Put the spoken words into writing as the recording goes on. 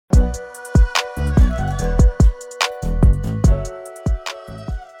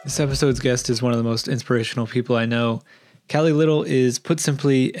This episode's guest is one of the most inspirational people I know. Calleigh Little is, put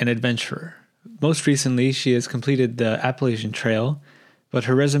simply, an adventurer. Most recently, she has completed the Appalachian Trail, but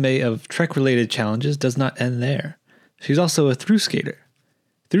her resume of trek-related challenges does not end there. She's also a thru skater.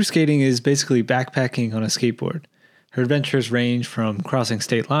 Thru skating is basically backpacking on a skateboard. Her adventures range from crossing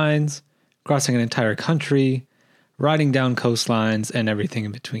state lines, crossing an entire country, riding down coastlines, and everything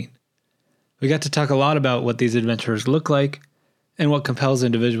in between. We got to talk a lot about what these adventures look like, and what compels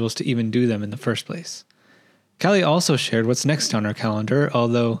individuals to even do them in the first place. Calleigh also shared what's next on her calendar,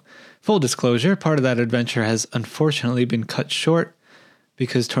 although, full disclosure, part of that adventure has unfortunately been cut short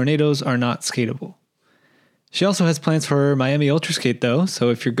because tornadoes are not skatable. She also has plans for Miami Ultra Skate though, so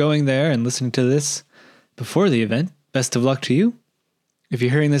if you're going there and listening to this before the event, best of luck to you. If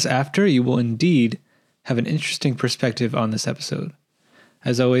you're hearing this after, you will indeed have an interesting perspective on this episode.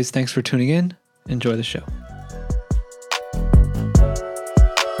 As always, thanks for tuning in. Enjoy the show.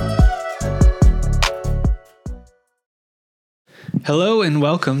 Hello and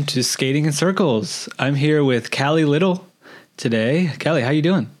welcome to Skating in Circles. I'm here with Calleigh Little today. Calleigh, how you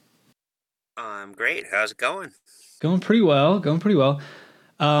doing? I'm great. How's it going? Going pretty well.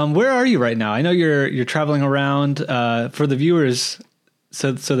 Where are you right now? I know you're traveling around. For the viewers,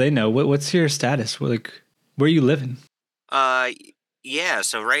 so they know, what's your status? Where are you living? Yeah.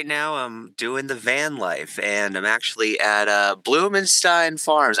 So right now I'm doing the van life, and I'm actually at Blumenstein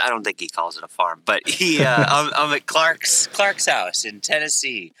Farms. I don't think he calls it a farm, but I'm at Clark's house in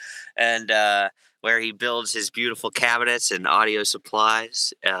Tennessee, and where he builds his beautiful cabinets and audio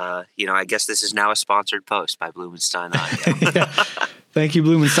supplies. I guess this is now a sponsored post by Blumenstein Audio. Yeah. Thank you,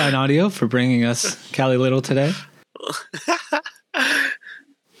 Blumenstein Audio, for bringing us Calleigh Little today.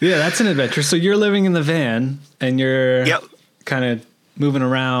 Yeah, that's an adventure. So you're living in the van, and you're kind of moving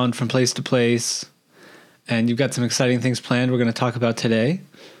around from place to place, and you've got some exciting things planned we're going to talk about today.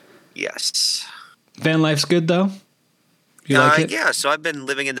 Yes. Van life's good, though? You like it? Yeah, so I've been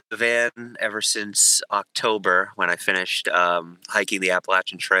living in the van ever since October when I finished hiking the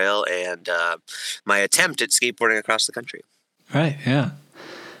Appalachian Trail and my attempt at skateboarding across the country. Right, yeah.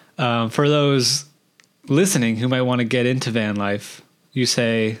 For those listening who might want to get into van life, you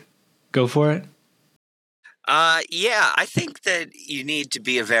say, go for it? Yeah, I think that you need to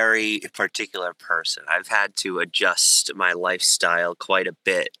be a very particular person. I've had to adjust my lifestyle quite a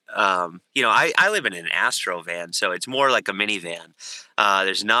bit. I live in an Astro van, so it's more like a minivan.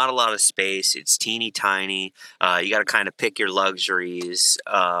 There's not a lot of space. It's teeny tiny. You got to kind of pick your luxuries.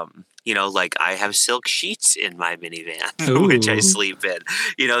 I have silk sheets in my minivan, which I sleep in.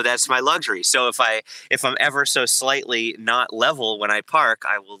 That's my luxury. So if I'm ever so slightly not level when I park,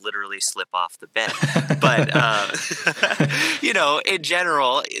 I will literally slip off the bed. But in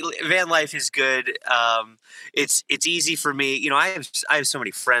general, van life is good. It's easy for me. I have so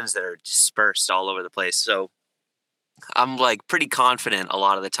many friends that are dispersed all over the place. So I'm pretty confident a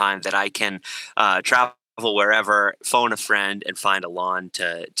lot of the time that I can travel wherever, phone a friend, and find a lawn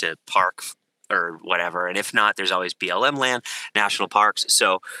to park or whatever. And if not, there's always BLM land, national parks.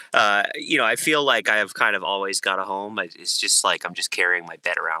 So, I feel like I have kind of always got a home. It's just I'm just carrying my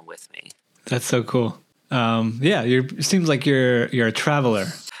bed around with me. That's so cool. It seems like you're a traveler.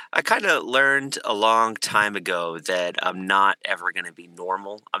 I kind of learned a long time ago that I'm not ever going to be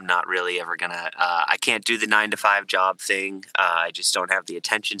normal. I'm not really ever going to, I can't do the 9-to-5 job thing. I just don't have the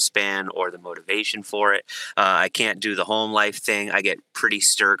attention span or the motivation for it. I can't do the home life thing. I get pretty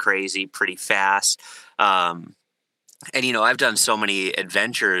stir crazy pretty fast. And I've done so many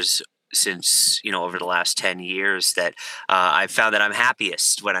adventures since, over the last 10 years that I've found that I'm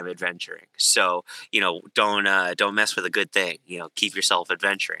happiest when I'm adventuring. So, don't mess with a good thing, keep yourself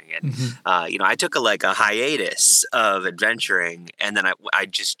adventuring. And, I took a hiatus of adventuring, and then I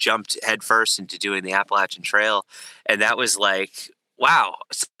just jumped headfirst into doing the Appalachian Trail. And that was wow,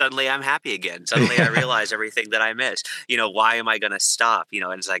 suddenly I'm happy again. Suddenly I realize everything that I missed. Why am I going to stop?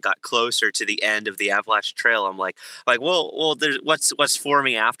 And as I got closer to the end of the Appalachian Trail, I'm well, there's what's for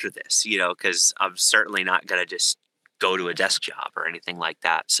me after this, because I'm certainly not going to just go to a desk job or anything like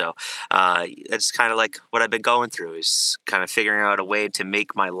that. So that's kind of what I've been going through, is kind of figuring out a way to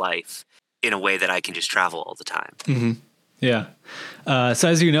make my life in a way that I can just travel all the time. Mm-hmm. Yeah. So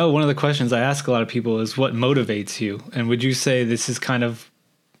as you know, one of the questions I ask a lot of people is what motivates you? And would you say this is kind of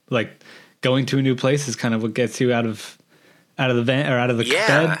going to a new place is kind of what gets you out of the van or out of the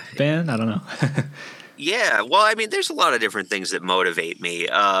van? I don't know. Yeah. Well, there's a lot of different things that motivate me.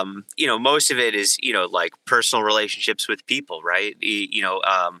 Most of it is, personal relationships with people, right?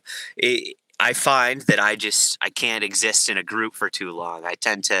 I find that I can't exist in a group for too long. I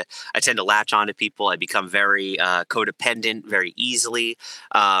tend to latch onto people. I become very codependent very easily.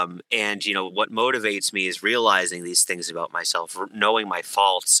 And what motivates me is realizing these things about myself, knowing my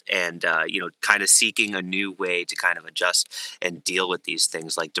faults, and kind of seeking a new way to kind of adjust and deal with these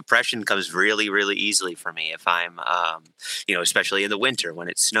things. Like depression comes really, really easily for me if I'm, especially in the winter when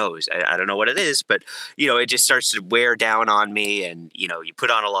it snows. I don't know what it is, but it just starts to wear down on me, and you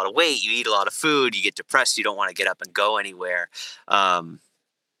put on a lot of weight, you eat a lot of food, you get depressed, you don't want to get up and go anywhere.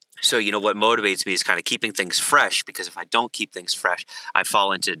 So what motivates me is kind of keeping things fresh, because if I don't keep things fresh, I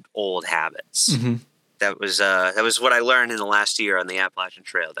fall into old habits. Mm-hmm. That was what I learned in the last year on the Appalachian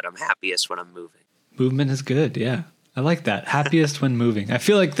Trail, that I'm happiest when I'm moving. Movement is good. Yeah. I like that. Happiest when moving. I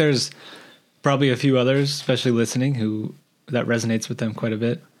feel like there's probably a few others, especially listening, who that resonates with them quite a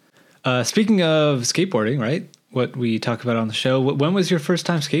bit. Speaking of skateboarding, right? What we talk about on the show. When was your first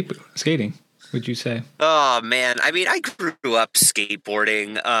time skating, would you say? Oh, man. I mean, I grew up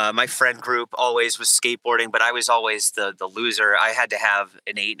skateboarding. My friend group always was skateboarding, but I was always the loser. I had to have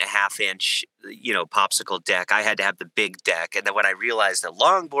an 8.5-inch, popsicle deck. I had to have the big deck. And then when I realized that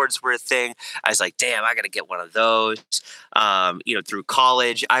longboards were a thing, I was like, damn, I got to get one of those. Through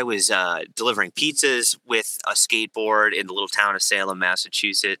college, I was delivering pizzas with a skateboard in the little town of Salem,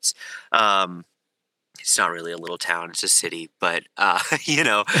 Massachusetts. It's not really a little town, it's a city, but, and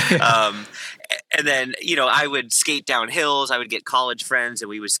then, I would skate down hills. I would get college friends and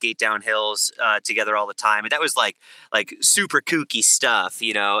we would skate down hills together all the time. And that was like super kooky stuff,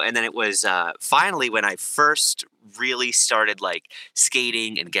 and then it was finally when I first really started like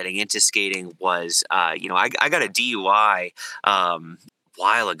skating and getting into skating was, I got a DUI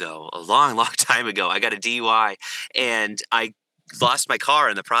while ago, a long, long time ago. I got a DUI and I lost my car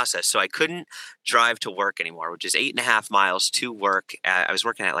in the process. So I couldn't drive to work anymore, which is 8.5 miles to work. I was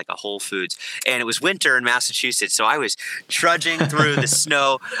working at like a Whole Foods, and it was winter in Massachusetts. So I was trudging through the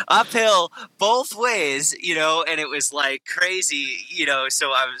snow uphill both ways, and it was like crazy,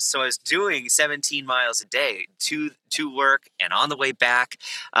 so I was doing 17 miles a day to work and on the way back.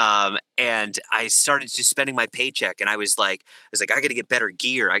 And I started just spending my paycheck, and I was like, I got to get better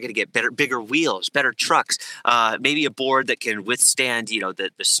gear. I got to get bigger wheels, better trucks, maybe a board that can withstand, the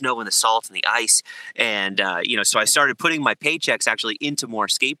snow and the salt and the ice. And, so I started putting my paychecks actually into more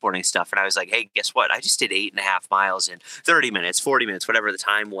skateboarding stuff. And I was like, hey, guess what? I just did 8.5 miles in 30 minutes, 40 minutes, whatever the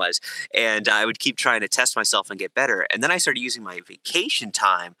time was. And I would keep trying to test myself and get better. And then I started using my vacation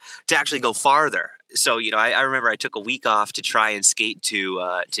time to actually go farther. So, I remember I took a week off to try and skate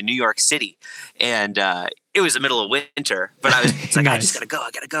to New York City. And, it was the middle of winter, but I was like, nice. I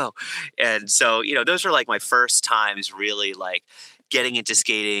gotta go. And so, those were like my first times really like getting into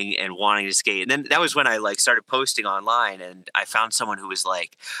skating and wanting to skate. And then that was when I like started posting online, and I found someone who was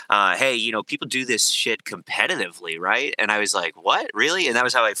like, hey, people do this shit competitively, right? And I was like, what, really? And that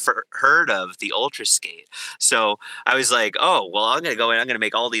was how I heard of the ultra skate. So I was like, oh, well, I'm going to go in, I'm going to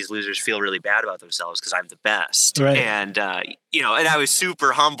make all these losers feel really bad about themselves because I'm the best. Right. And, and I was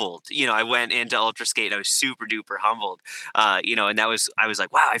super humbled. I went into ultra skate and I was super duper humbled. And I was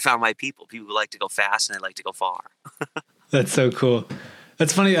like, wow, I found my people who like to go fast and they like to go far. That's so cool.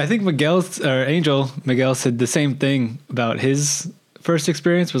 That's funny. I think Miguel said the same thing about his first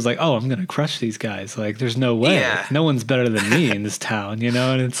experience. Was like, oh, I'm going to crush these guys. Like, there's no way. Yeah. No one's better than me in this town,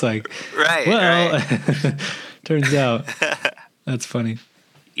 And it's like, right. Well, right. Turns out that's funny.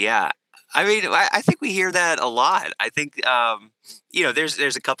 Yeah. I mean, I think we hear that a lot. I think,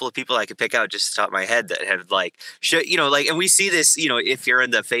 there's a couple of people I could pick out just off the top of my head that have and we see this, if you're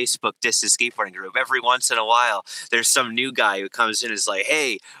in the Facebook Distance Skateboarding group, every once in a while, there's some new guy who comes in and is like,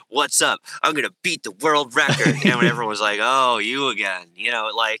 hey, what's up? I'm going to beat the world record. And when everyone was like, oh, you again,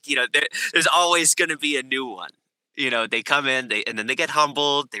 there's always going to be a new one. They come in, and then they get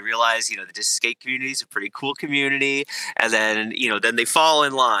humbled. They realize, the distance skate community is a pretty cool community, and then then they fall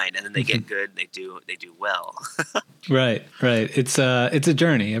in line, and then they get good. And they do well. Right. It's a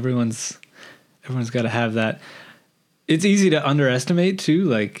journey. Everyone's got to have that. It's easy to underestimate too,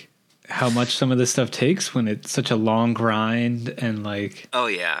 like how much some of this stuff takes when it's such a long grind and like. Oh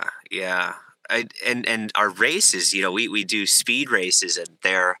yeah. And our races, we do speed races, and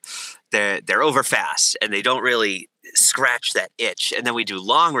they're over fast, and they don't really scratch that itch. And then we do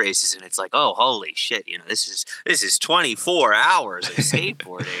long races, and it's like, oh, holy shit, this is 24 hours of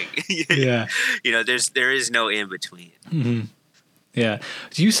skateboarding. Yeah. There is no in between. Mm-hmm. Yeah.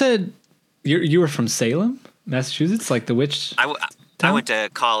 So you said you were from Salem, Massachusetts, like the witch. I went to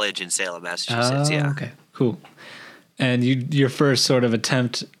college in Salem, Massachusetts. Yeah. Okay. Cool. And your first sort of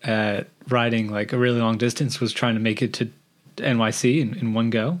attempt at riding like a really long distance was trying to make it to NYC in one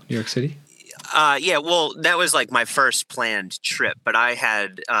go, New York City? Yeah, well, that was like my first planned trip, but I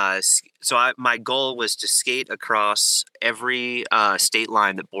had my goal was to skate across every state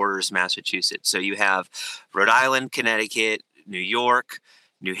line that borders Massachusetts. So you have Rhode Island, Connecticut, New York,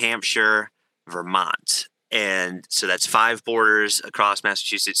 New Hampshire, Vermont. And so that's 5 borders across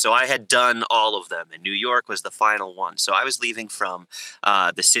Massachusetts. So I had done all of them, and New York was the final one. So I was leaving from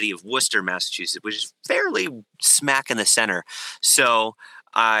the city of Worcester, Massachusetts, which is fairly smack in the center. So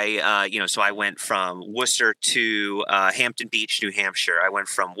I went from Worcester to Hampton Beach, New Hampshire. I went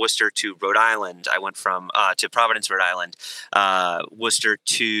from Worcester to Rhode Island. I went from to Providence, Rhode Island. Worcester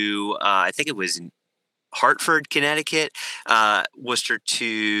to I think it was in Hartford, Connecticut. Worcester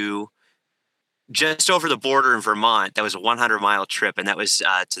to just over the border in Vermont. That was a 100-mile trip, and that was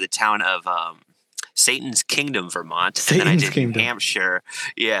to the town of Satan's Kingdom, Vermont. Satan's and then I did Kingdom. New Hampshire.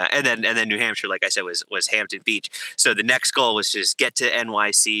 Yeah, and then New Hampshire, like I said, was Hampton Beach. So the next goal was just get to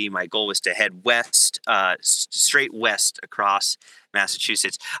NYC. My goal was to head west, straight west across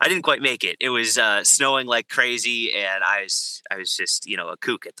Massachusetts. I didn't quite make it. It was snowing like crazy, and I was just a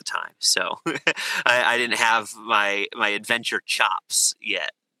kook at the time. So I didn't have my adventure chops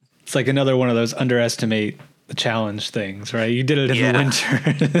yet. It's like another one of those underestimate the challenge things, right? You did it in the winter.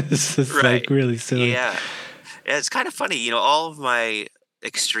 It's just like really silly. Yeah, it's kind of funny. All of my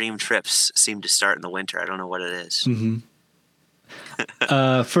extreme trips seem to start in the winter. I don't know what it is. Mm-hmm.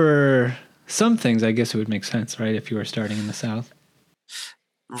 For some things, I guess it would make sense, right? If you were starting in the South.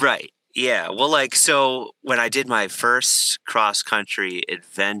 Right. Yeah. Well, so when I did my first cross-country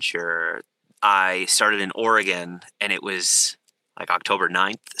adventure, I started in Oregon, and it was like October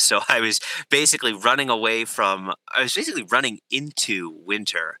 9th. So I was basically running into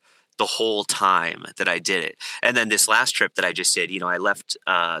winter the whole time that I did it. And then this last trip that I just did, I left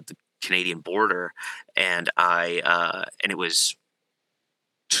the Canadian border, and it was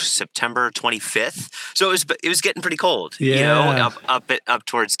September 25th. So it was getting pretty cold, up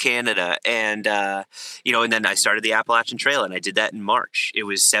towards Canada. And, and then I started the Appalachian Trail, and I did that in March. It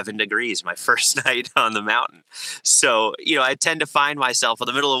was 7 degrees my first night on the mountain. So, I tend to find myself in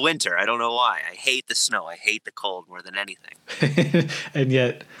the middle of winter. I don't know why. I hate the snow. I hate the cold more than anything. And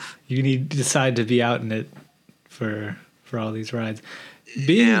yet you decide to be out in it for all these rides.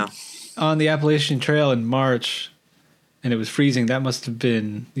 Being on the Appalachian Trail in March, and it was freezing, that must have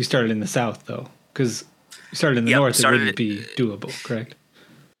been... You started in the South, though, because you started in the North, it wouldn't be doable, correct?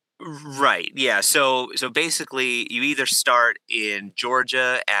 Right, yeah. So basically, you either start in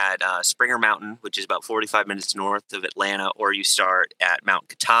Georgia at Springer Mountain, which is about 45 minutes north of Atlanta, or you start at Mount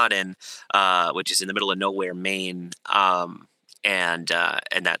Katahdin, which is in the middle of nowhere, Maine, and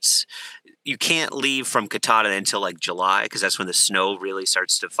that's... You can't leave from Katahdin until like July, because that's when the snow really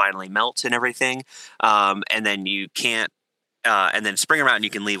starts to finally melt and everything. And then you can't, and then Springer Mountain you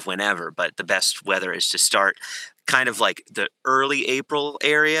can leave whenever, but the best weather is to start kind of like the early April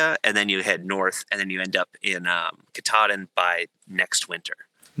area, and then you head north, and then you end up in Katahdin by next winter.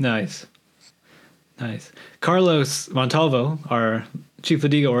 Nice. Carlos Montalvo, our Chief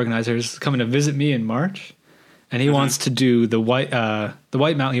Ladiga organizer, is coming to visit me in March. And he wants to do the White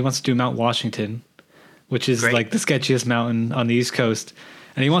Mountain. He wants to do Mount Washington, which is like the sketchiest mountain on the East Coast.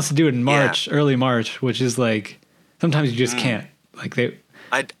 And he wants to do it in March, early March, which is like sometimes you just can't. Like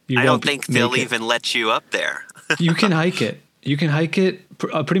I don't think they'll even let you up there. You can hike it. You can hike it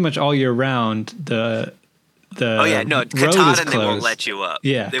pretty much all year round. Katahdin they won't let you up.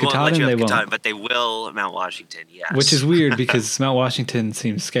 Yeah, they won't let you up Katahdin, but they will Mount Washington. Yes, which is weird because Mount Washington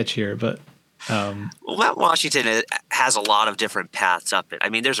seems sketchier, but. Mount Washington has a lot of different paths up it. I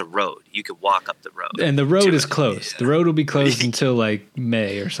mean, there's a road. You could walk up the road. And the road is closed. The road will be closed until like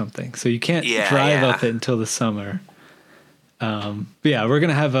May or something. So you can't drive up it until the summer. But yeah, we're going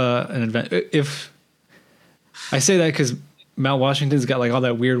to have an event. If I say that because Mount Washington's got like all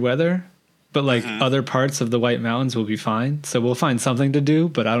that weird weather, but like other parts of the White Mountains will be fine. So we'll find something to do,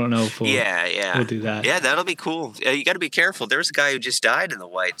 but I don't know if we'll do that. Yeah, that'll be cool. You got to be careful. There was a guy who just died in the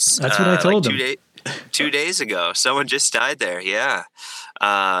Whites. That's what I told him. 2 days ago. Someone just died there. Yeah.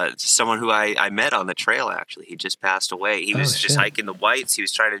 Someone who I met on the trail, actually. He just passed away. He was just hiking the Whites. He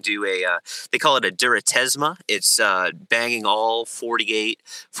was trying to do they call it a duratesma. It's banging all 48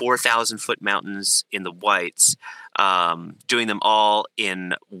 4,000-foot mountains in the Whites. Doing them all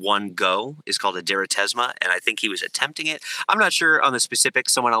in one go is called a duratesma, and I think he was attempting it. I'm not sure on the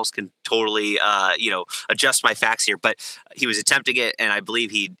specifics. Someone else can totally, adjust my facts here, but he was attempting it, and I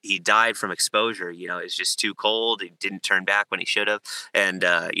believe he died from exposure. It's just too cold. He didn't turn back when he should have, and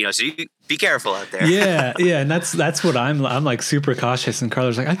so you be careful out there. Yeah, and that's what I'm like super cautious. And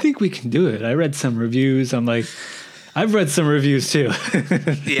Carlos like, I think we can do it. I read some reviews. I'm like, I've read some reviews too.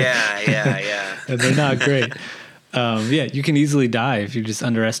 Yeah. And they're not great. Yeah, you can easily die if you just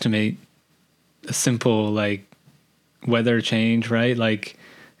underestimate a simple like weather change, right? Like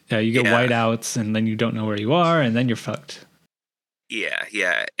you get whiteouts and then you don't know where you are and then you're fucked.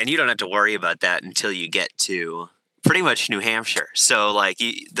 Yeah. And you don't have to worry about that until you get to pretty much New Hampshire. So like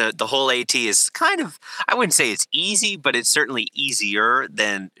the whole AT is kind of, I wouldn't say it's easy, but it's certainly easier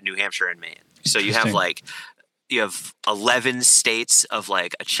than New Hampshire and Maine. So you have 11 states of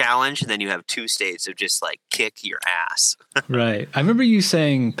like a challenge, and then you have 2 states of just like kick your ass. Right. I remember you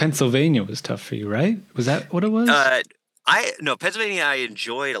saying Pennsylvania was tough for you, right? Was that what it was? Pennsylvania I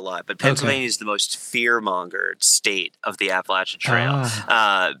enjoyed a lot, but Pennsylvania is the most fear-mongered state of the Appalachian Trail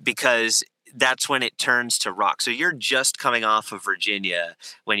because that's when it turns to rock. So you're just coming off of Virginia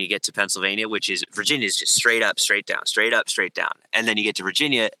when you get to Pennsylvania, Virginia is just straight up, straight down, straight up, straight down. And then you get to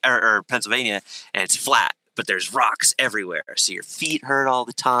Virginia or Pennsylvania and it's flat, but there's rocks everywhere. So your feet hurt all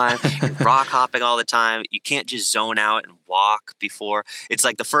the time. You're rock hopping all the time. You can't just zone out and walk before. It's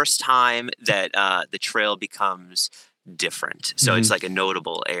like the first time that the trail becomes different. So it's like a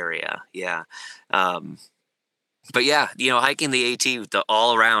notable area. Yeah. But yeah, hiking the AT,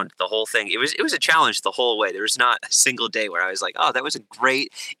 all around, the whole thing, it was a challenge the whole way. There was not a single day where I was like, oh, that was a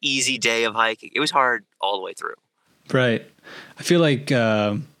great, easy day of hiking. It was hard all the way through. Right. I feel like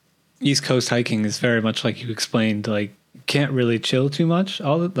East Coast hiking is very much like you explained, like you can't really chill too much.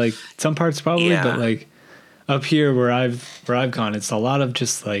 Like some parts probably, but like up here where I've gone, it's a lot of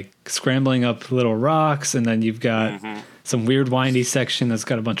just like scrambling up little rocks, and then you've got some weird windy section that's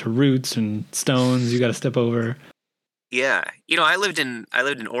got a bunch of roots and stones you got to step over. Yeah. I lived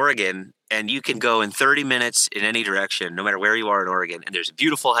in Oregon, and you can go in 30 minutes in any direction, no matter where you are in Oregon. And there's a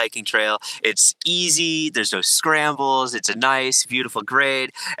beautiful hiking trail. It's easy. There's no scrambles. It's a nice, beautiful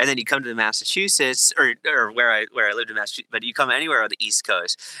grade. And then you come to the Massachusetts or where I lived in Massachusetts, but you come anywhere on the East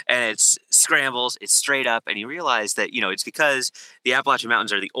Coast and it's scrambles. It's straight up. And you realize that, it's because the Appalachian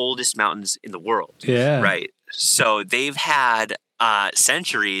Mountains are the oldest mountains in the world. Yeah. Right. So they've had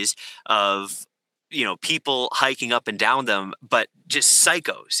centuries of people hiking up and down them, but just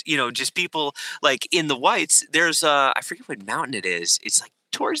psychos, just people like in the Whites. There's I forget what mountain it is. It's like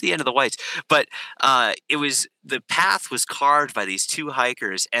towards the end of the Whites, but the path was carved by these 2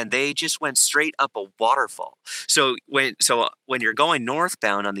 hikers, and they just went straight up a waterfall. So when you're going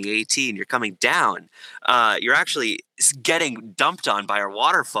northbound on the AT and you're coming down, you're actually getting dumped on by a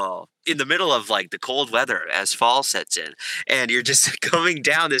waterfall in the middle of like the cold weather as fall sets in, and you're just coming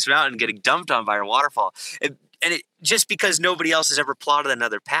down this mountain getting dumped on by a waterfall, and it just because nobody else has ever plotted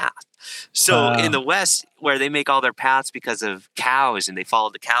another path. So in the West, where they make all their paths because of cows and they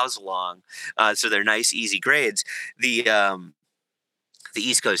follow the cows along, so they're nice easy grades, the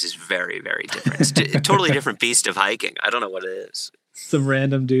East Coast is very, very different. It's a totally different beast of hiking. I don't know what it is. Some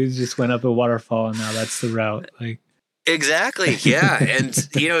random dudes just went up a waterfall and now that's the route. Like exactly. Yeah. And,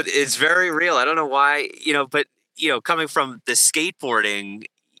 it's very real. I don't know why, but, coming from the skateboarding,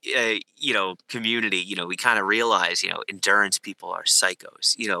 community, we kind of realize, endurance people are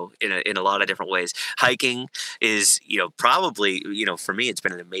psychos, in a lot of different ways. Hiking is, probably, for me, it's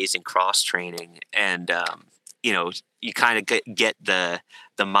been an amazing cross training. And, you kind of get the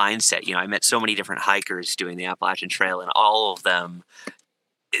mindset. I met so many different hikers doing the Appalachian Trail, and all of them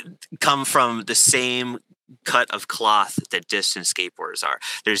come from the same cut of cloth that distance skateboarders are.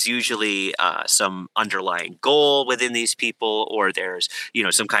 There's usually some underlying goal within these people, or there's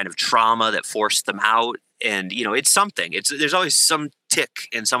some kind of trauma that forced them out, and it's something. There's always some tick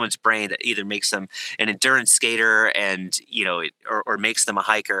in someone's brain that either makes them an endurance skater and or makes them a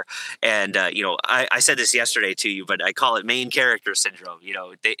hiker. And I said this yesterday to you, but I call it main character syndrome.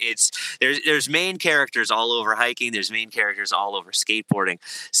 There's main characters all over hiking. There's main characters all over skateboarding.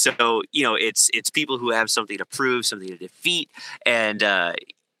 So it's people who have something to prove, something to defeat, and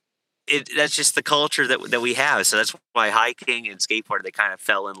that's just the culture that we have. So that's why hiking and skateboarding, they kind of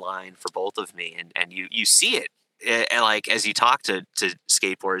fell in line for both of me. And you see it. And like as you talk to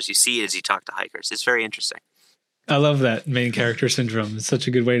skateboarders, you see it as you talk to hikers. It's very interesting. I love that main character syndrome. It's such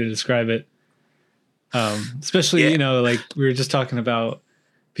a good way to describe it. Especially, like we were just talking about,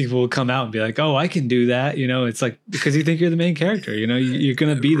 people will come out and be like, oh, I can do that. It's like, because you think you're the main character, you're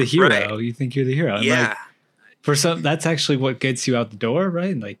going to be the hero. Right. You think you're the hero. And yeah. Like, for some, that's actually what gets you out the door,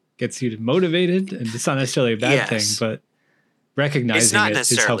 right? And like gets you motivated. And it's not necessarily a bad thing, but recognizing it's not it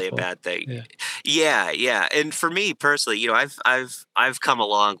necessarily is a bad thing. Yeah. And for me personally, I've come a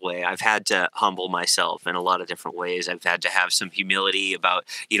long way. I've had to humble myself in a lot of different ways. I've had to have some humility about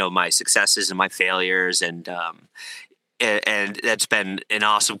my successes and my failures, and and that's been an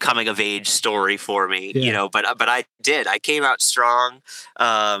awesome coming of age story for me, Yeah. but I came out strong.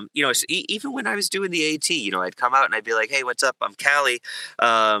 Even when I was doing the AT, I'd come out and I'd be like, "Hey, what's up? I'm Callie."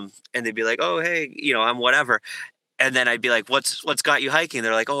 And they'd be like, "Oh, hey, I'm whatever." And then I'd be like, what's got you hiking?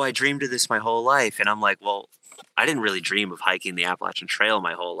 They're like, "Oh, I dreamed of this my whole life." And I'm like, "Well, I didn't really dream of hiking the Appalachian Trail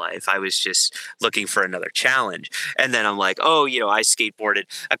my whole life. I was just looking for another challenge." And then I'm like, "Oh, I skateboarded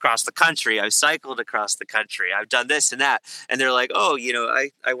across the country. I've cycled across the country. I've done this and that." And they're like, "Oh,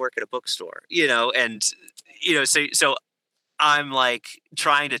 I work at a bookstore, and, so I'm like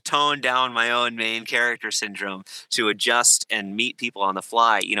trying to tone down my own main character syndrome to adjust and meet people on the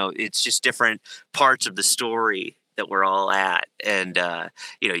fly. It's just different parts of the story that we're all at. And,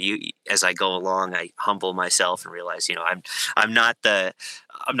 as I go along, I humble myself and realize, I'm not the,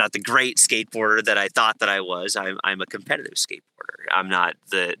 I'm not the great skateboarder that I thought that I was. I'm a competitive skateboarder. I'm not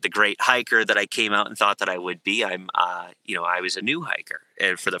the great hiker that I came out and thought that I would be. I was a new hiker,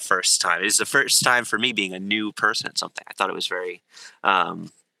 and for the first time, it was the first time for me being a new person at something. I thought it was very, a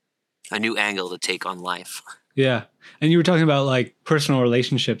new angle to take on life. Yeah. And you were talking about like personal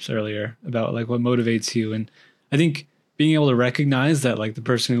relationships earlier, about like what motivates you. And I think being able to recognize that like the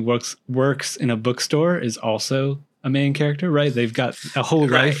person who works in a bookstore is also a main character, right? They've got a whole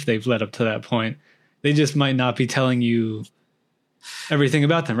Right. life they've led up to that point. They just might not be telling you everything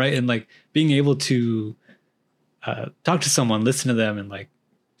about them, right? And like being able to talk to someone, listen to them, and like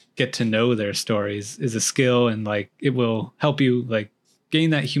get to know their stories is a skill, and like it will help you like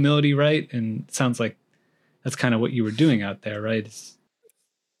gain that humility, right? And it sounds like that's kind of what you were doing out there, right?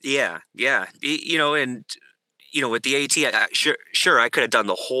 Yeah, yeah. And with the AT, sure, I could have done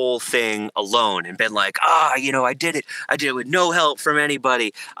the whole thing alone and been like, I did it. I did it with no help from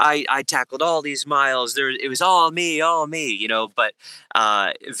anybody. I tackled all these miles. It was all me, But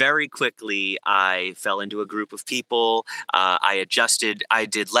very quickly, I fell into a group of people. I adjusted. I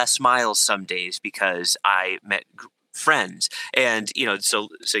did less miles some days because I met friends. And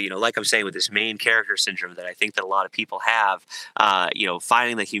like I'm saying, with this main character syndrome that I think that a lot of people have,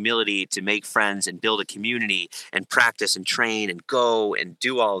 finding the humility to make friends and build a community and practice and train and go and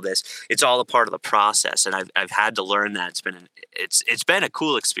do all of this, it's all a part of the process. And I've had to learn that. It's been a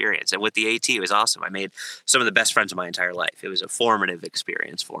cool experience. And with the AT, it was awesome. I made some of the best friends of my entire life. It was a formative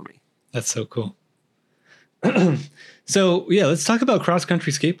experience for me. That's so cool. So yeah, let's talk about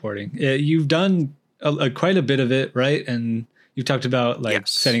cross-country skateboarding. You've done quite a bit of it, right? And you've talked about like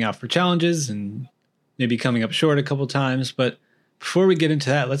Yes. setting out for challenges and maybe coming up short a couple times. But before we get into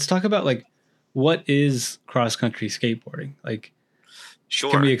that, let's talk about like what is cross-country skateboarding? Like,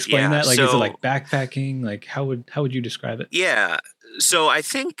 Sure. can we explain that? Like, is it So, like backpacking? Like, how would you describe it? yeah. So I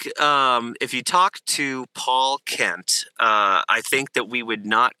think if you talk to Paul Kent, I think that we would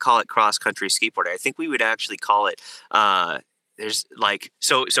not call it cross country skateboarding. I think we would actually call it. There's like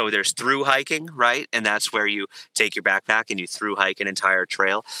so there's through hiking, right? And that's where you take your backpack and you through hike an entire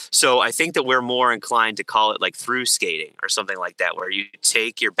trail. So I think that we're more inclined to call it like through skating or something like that, where you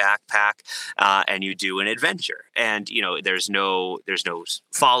take your backpack and you do an adventure. And there's no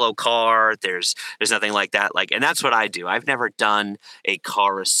follow car. There's nothing like that. Like, and that's what I do. I've never done a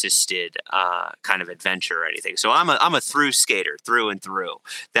car assisted kind of adventure or anything. So I'm a through skater through and through.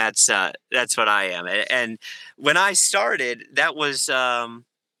 That's what I am. And when I started, that was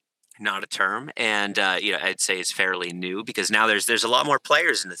not a term, and I'd say it's fairly new because now there's a lot more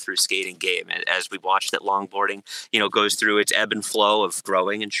players in the through skating game, as we watched that longboarding goes through its ebb and flow of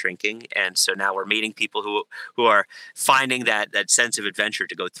growing and shrinking, and so now we're meeting people who are finding that sense of adventure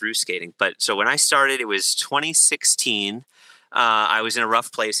to go through skating. But so when I started, it was 2016. I was in a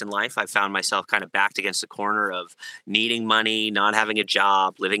rough place in life. I found myself kind of backed against the corner of needing money, not having a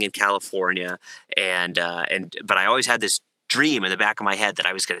job, living in California, but I always had this dream in the back of my head that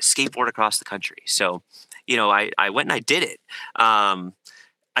I was going to skateboard across the country. So, I went and I did it.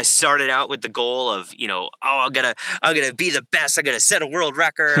 I started out with the goal of, I'm gonna be the best. I'm gonna set a world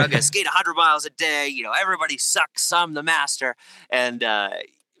record. I'm gonna skate 100 miles a day. Everybody sucks. I'm the master. And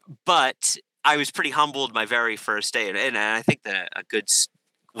but I was pretty humbled my very first day, and I think that a good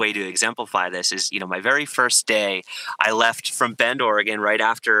way to exemplify this is, my very first day, I left from Bend, Oregon, right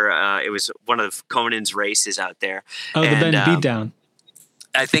after it was one of Conan's races out there. Oh, the Bend Beatdown.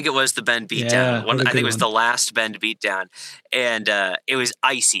 I think it was the Bend Beatdown. Yeah, I think it was the last Bend Beatdown, and it was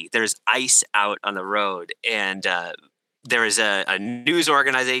icy. There's ice out on the road, and there was a news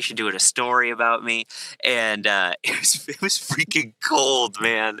organization doing a story about me, and it was freaking cold,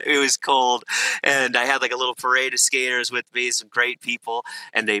 man. It was cold, and I had like a little parade of skaters with me, some great people,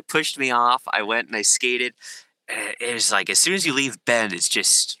 and they pushed me off. I went and I skated. And it was like, as soon as you leave Bend, it's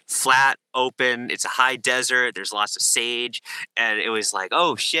just flat, open. It's a high desert. There's lots of sage. And it was like,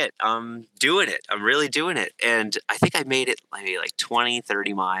 oh shit, I'm doing it. I'm really doing it. And I think I made it maybe like 20,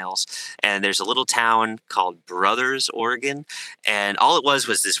 30 miles. And there's a little town called Brothers, Oregon. And all it was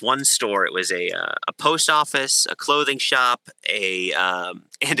this one store. It was a post office, a clothing shop,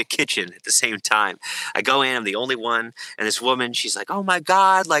 and a kitchen at the same time. I go in, I'm the only one. And this woman, she's like, oh my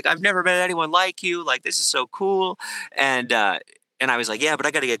God, like, I've never met anyone like you. Like, this is so cool. And I was like, yeah, but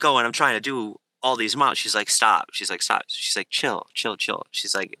I got to get going. I'm trying to do all these miles. She's like, stop. She's like, stop. She's like, chill.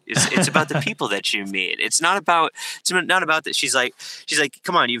 She's like, it's about the people that you meet. It's not about this. She's like,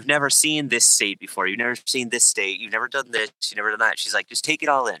 come on. You've never seen this state before. You've never seen this state. You've never done this. You've never done that. She's like, just take it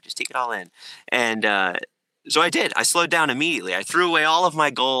all in. Just take it all in. And, so I did. I slowed down immediately. I threw away all of my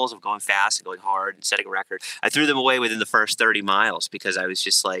goals of going fast and going hard and setting a record. I threw them away within the first 30 miles because I was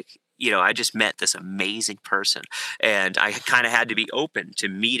just like, I just met this amazing person, and I kind of had to be open to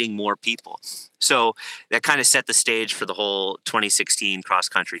meeting more people. So that kind of set the stage for the whole 2016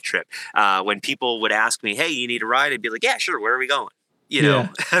 cross-country trip. When people would ask me, hey, you need a ride? I'd be like, yeah, sure. Where are we going? I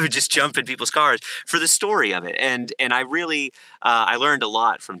would just jump in people's cars for the story of it. And I really, I learned a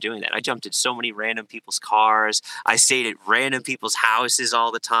lot from doing that. I jumped in so many random people's cars. I stayed at random people's houses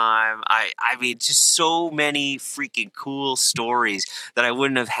all the time. I mean, just so many freaking cool stories that I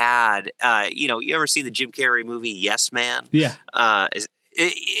wouldn't have had. You ever seen the Jim Carrey movie, Yes Man? Yeah.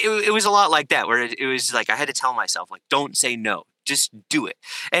 It was a lot like that, where it was like I had to tell myself, like, don't say no. Just do it.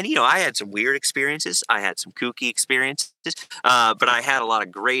 And, I had some weird experiences. I had some kooky experiences, but I had a lot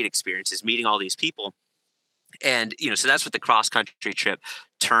of great experiences meeting all these people. And, so that's what the cross-country trip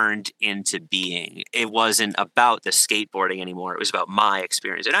turned into being. It wasn't about the skateboarding anymore. It was about my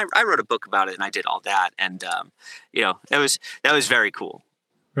experience. And I wrote a book about it, and I did all that. And, that was very cool.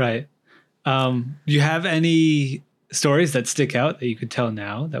 Right. Do you have any stories that stick out that you could tell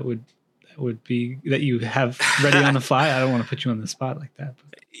now that would be that you have ready on the fly? I don't want to put you on the spot like that.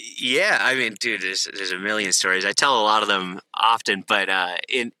 But. Yeah, I mean, dude, there's a million stories. I tell a lot of them often, but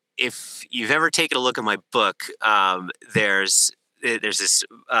if you've ever taken a look at my book, there's this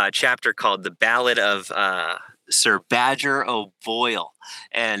chapter called "The Ballad of Sir Badger O'Boyle,"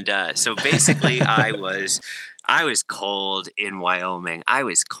 and so basically, I was cold in Wyoming. I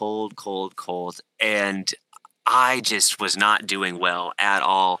was cold, and I just was not doing well at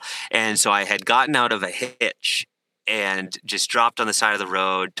all. And so I had gotten out of a hitch and just dropped on the side of the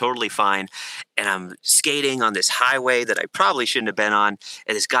road, totally fine. And I'm skating on this highway that I probably shouldn't have been on.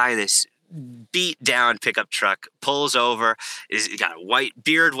 And this guy, this beat down pickup truck, pulls over. He's got a white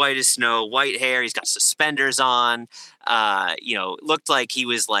beard, white as snow, white hair. He's got suspenders on. Looked like he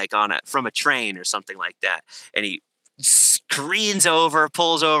was like from a train or something like that. And he careens over,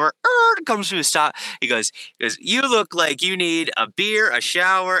 pulls over, comes to a stop. He goes, you look like you need a beer, a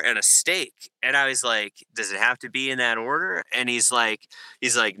shower, and a steak. And I was like, does it have to be in that order? And he's like,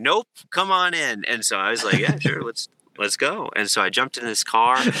 nope, come on in. And so I was like, yeah, sure, let's go. And so I jumped in his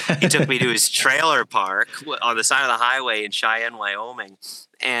car. He took me to his trailer park on the side of the highway in Cheyenne, Wyoming.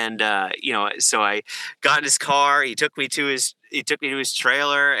 And, so I got in his car. He took me to his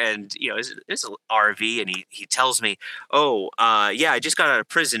trailer, and, it's an RV. And he tells me, I just got out of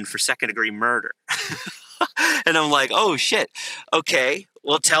prison for second-degree murder. And I'm like, oh, shit. Okay.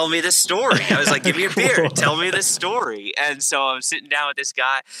 Well, tell me the story. I was like, give me a beer. Tell me the story. And so I'm sitting down with this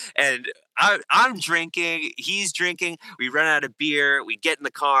guy, and I'm drinking. He's drinking. We run out of beer. We get in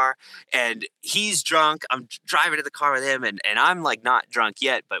the car, and he's drunk. I'm driving to the car with him, and I'm like not drunk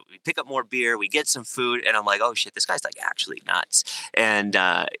yet, but we pick up more beer. We get some food, and I'm like, oh, shit, this guy's like actually nuts. And,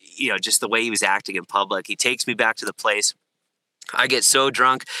 just the way he was acting in public, he takes me back to the place. I get so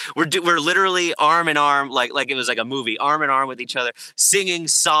drunk. We're literally arm in arm, like it was like a movie, arm in arm with each other, singing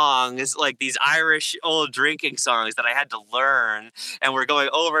songs, like these Irish old drinking songs that I had to learn. And we're going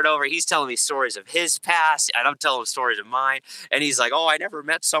over and over. He's telling me stories of his past, and I'm telling him stories of mine. And he's like, oh, I never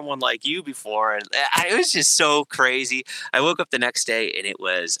met someone like you before. And it was just so crazy. I woke up the next day, and it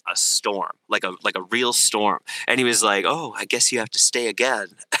was a storm, like a real storm. And he was like, oh, I guess you have to stay again.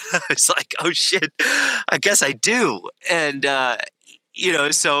 I was like, oh, shit, I guess I do. And,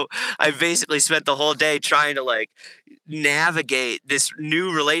 so I basically spent the whole day trying to like navigate this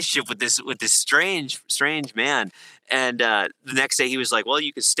new relationship with this strange man. And the next day he was like, well,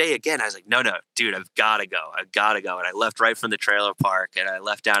 you can stay again. I was like, no, dude, I've got to go. And I left right from the trailer park, and I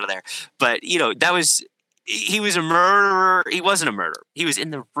left out of there. But, he was a murderer. He wasn't a murderer. He was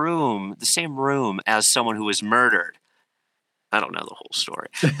in the same room as someone who was murdered. I don't know the whole story,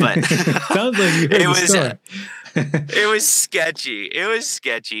 but sounds like you heard it the was story. it was sketchy. It was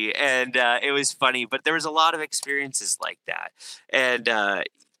sketchy, and it was funny. But there was a lot of experiences like that, and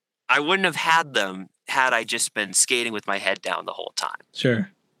I wouldn't have had them had I just been skating with my head down the whole time.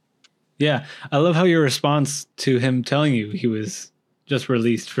 Sure. Yeah, I love how your response to him telling you he was just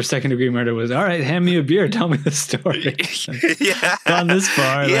released for second-degree murder was, all right, hand me a beer, tell me the story. Yeah. Gone this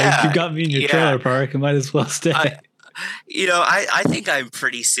far, Yeah. like you got me in your trailer park, I might as well stay. I think I'm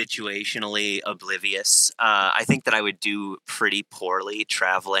pretty situationally oblivious. I think that I would do pretty poorly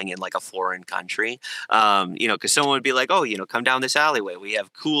traveling in like a foreign country. Because someone would be like, oh, come down this alleyway. We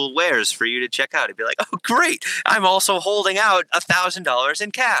have cool wares for you to check out. I'd be like, oh, great. I'm also holding out $1,000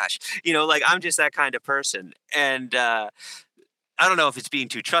 in cash. Like I'm just that kind of person. And I don't know if it's being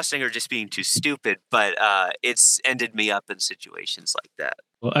too trusting or just being too stupid, but it's ended me up in situations like that.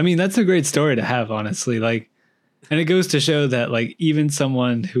 Well, I mean, that's a great story to have, honestly. Like, and it goes to show that like even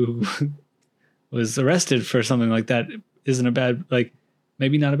someone who was arrested for something like that isn't a bad, like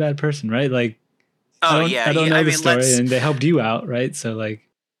maybe not a bad person, right? Like, I don't know the story, and they helped you out, right? So like,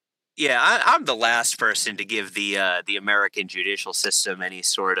 yeah, I'm the last person to give the American judicial system any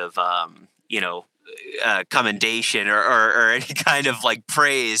sort of commendation or any kind of like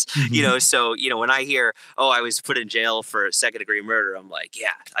praise, So, when I hear, oh, I was put in jail for second-degree murder, I'm like,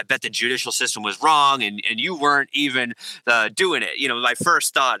 yeah, I bet the judicial system was wrong and you weren't even doing it. My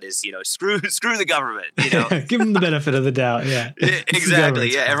first thought is, screw the government, give them the benefit of the doubt. Yeah,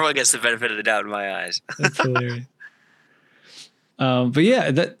 exactly. Yeah, everyone gets the benefit of the doubt in my eyes. That's hilarious. But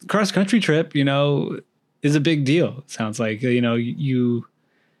yeah, that cross-country trip, is a big deal. It sounds like, you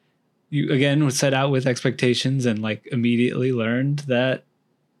again would set out with expectations and like immediately learned that,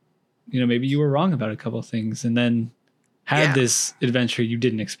 maybe you were wrong about a couple of things and then had this adventure you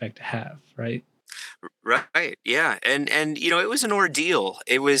didn't expect to have. Right. Right. Yeah. And it was an ordeal.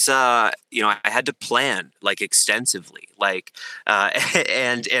 It was, I had to plan like extensively, like,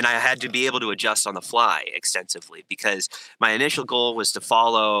 and I had to be able to adjust on the fly extensively because my initial goal was to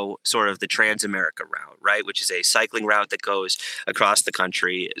follow sort of the Trans-America route, right? Which is a cycling route that goes across the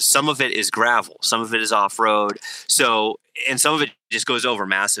country. Some of it is gravel, some of it is off-road. So, and some of it just goes over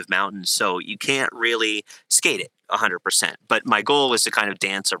massive mountains. So you can't really skate it 100%. But my goal was to kind of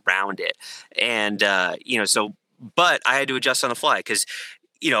dance around it. And, but I had to adjust on the fly because,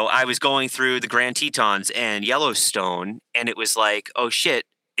 I was going through the Grand Tetons and Yellowstone and it was like, oh shit,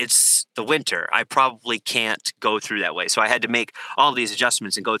 it's the winter. I probably can't go through that way. So I had to make all these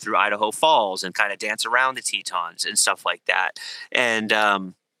adjustments and go through Idaho Falls and kind of dance around the Tetons and stuff like that. And,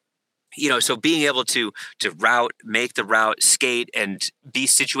 so being able to make the route, skate, and be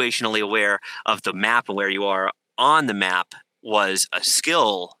situationally aware of the map and where you are on the map was a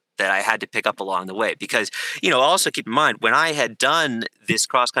skill that I had to pick up along the way. Because, also keep in mind, when I had done this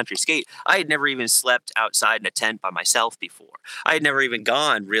cross-country skate, I had never even slept outside in a tent by myself before. I had never even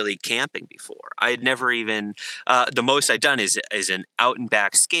gone really camping before. I had never even, the most I'd done is an out and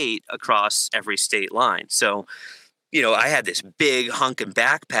back skate across every state line. So, I had this big hunkin'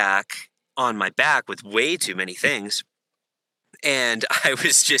 backpack on my back with way too many things. And I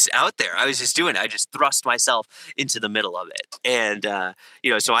was just out there. I was just doing it. I just thrust myself into the middle of it. And,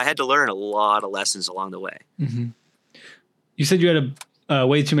 so I had to learn a lot of lessons along the way. Mm-hmm. You said you had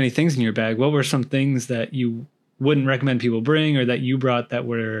way too many things in your bag. What were some things that you wouldn't recommend people bring or that you brought that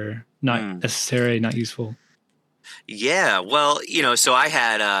were not necessary, not useful? Yeah, well, so I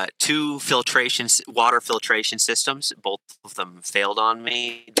had two water filtration systems. Both of them failed on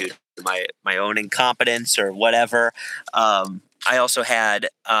me due to my own incompetence or whatever. I also had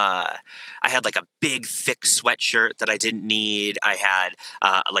like a big thick sweatshirt that I didn't need. I had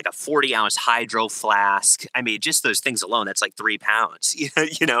like a 40-ounce hydro flask. I mean, just those things alone, that's like 3 pounds,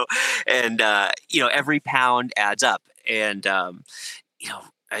 and every pound adds up. And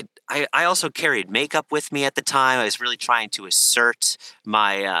I also carried makeup with me at the time. I was really trying to assert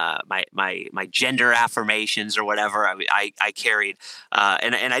my my gender affirmations or whatever. I carried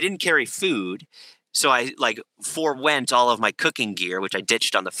and I didn't carry food. So I forewent all of my cooking gear, which I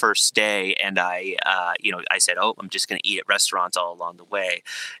ditched on the first day. And I said, oh, I'm just going to eat at restaurants all along the way.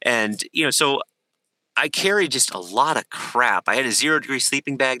 And, so I carried just a lot of crap. I had a 0-degree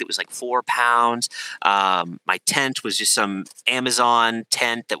sleeping bag that was like 4 pounds. My tent was just some Amazon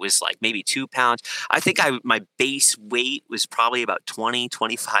tent that was like maybe 2 pounds. I think my base weight was probably about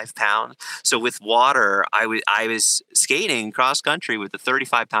 25 pounds. So with water, I was skating cross country with a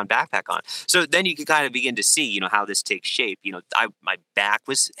 35-pound backpack on. So then you can kind of begin to see, how this takes shape. My back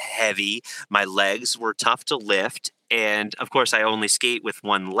was heavy. My legs were tough to lift. And of course, I only skate with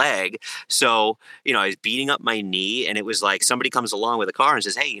one leg. So, I was beating up my knee, and it was like somebody comes along with a car and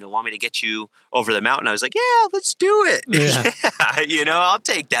says, "Hey, want me to get you over the mountain?" I was like, "Yeah, let's do it." Yeah. Yeah, I'll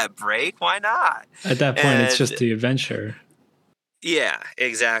take that break. Why not? At that point, it's just the adventure. Yeah,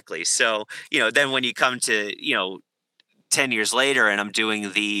 exactly. So, then when you come to, 10 years later and I'm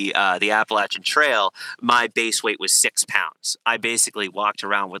doing the Appalachian Trail, my base weight was 6 pounds. I basically walked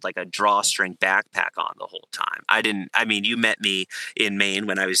around with like a drawstring backpack on the whole time. You met me in Maine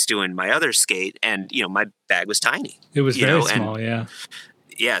when I was doing my other skate, and, my bag was tiny. It was very small, yeah.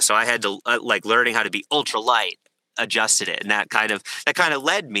 Yeah, so I had to, learning how to be ultra light, adjusted it. And that kind of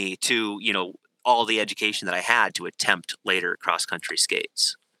led me to, all the education that I had to attempt later cross-country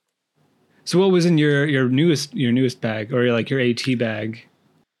skates. So what was in your newest bag, or your AT bag?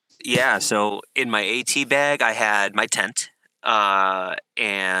 Yeah, so in my AT bag, I had my tent,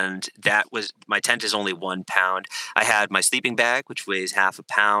 and my tent is only 1 pound. I had my sleeping bag, which weighs half a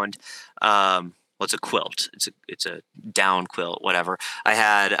pound. It's a quilt. It's a down quilt, whatever. I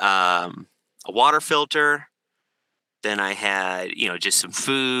had a water filter. Then I had, just some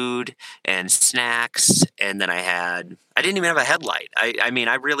food and snacks, and then I didn't even have a headlight.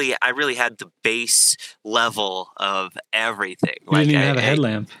 I really had the base level of everything. You didn't even have a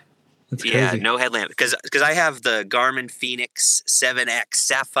headlamp. That's crazy. Yeah, no headlamp, because I have the Garmin Fenix 7X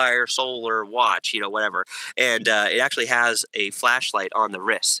Sapphire Solar watch, whatever, and it actually has a flashlight on the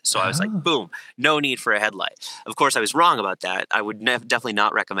wrist. So I was like, boom, no need for a headlight. Of course, I was wrong about that. I would definitely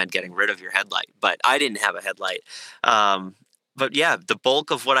not recommend getting rid of your headlight, but I didn't have a headlight. But yeah, the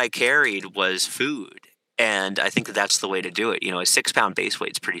bulk of what I carried was food, and I think that's the way to do it. A 6 pound base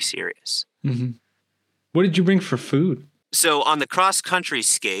weight is pretty serious. Mm-hmm. What did you bring for food? So on the cross-country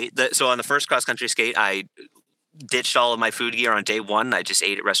skate, on the first cross-country skate, I ditched all of my food gear on day one. I just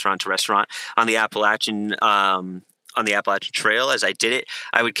ate at restaurant to restaurant. On the Appalachian Trail, as I did it,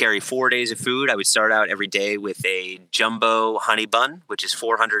 I would carry 4 days of food. I would start out every day with a jumbo honey bun, which is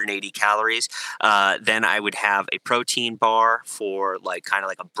 480 calories. Then I would have a protein bar for kind of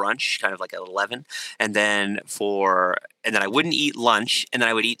like a brunch, kind of like at 11. And then I wouldn't eat lunch, and then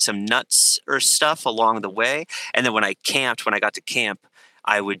I would eat some nuts or stuff along the way. And then when I got to camp,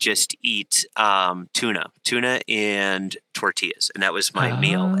 I would just eat tuna and tortillas. And that was my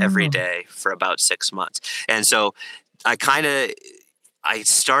meal every day for about 6 months. And so I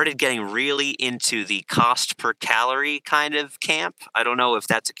started getting really into the cost per calorie kind of camp. I don't know if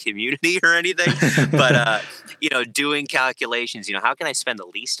that's a community or anything, but, doing calculations, how can I spend the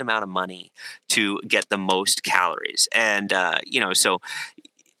least amount of money to get the most calories? And, so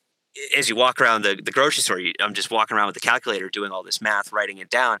as you walk around the grocery store, I'm just walking around with the calculator, doing all this math, writing it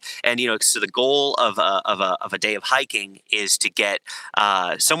down. And, so the goal of a day of hiking is to get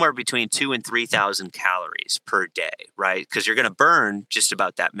somewhere between 2,000 and 3,000 calories per day, right? Because you're going to burn just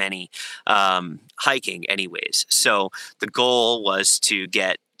about that many hiking anyways. So the goal was to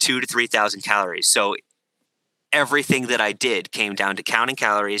get 2,000 to 3,000 calories. So everything that I did came down to counting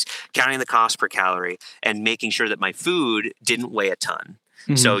calories, counting the cost per calorie, and making sure that my food didn't weigh a ton.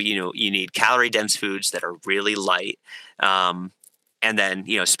 Mm-hmm. So, you need calorie-dense foods that are really light, and then,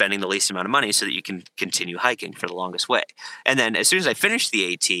 spending the least amount of money so that you can continue hiking for the longest way. And then as soon as I finished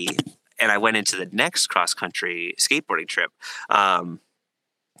the AT and I went into the next cross-country skateboarding trip,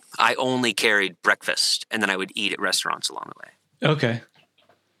 I only carried breakfast, and then I would eat at restaurants along the way. Okay.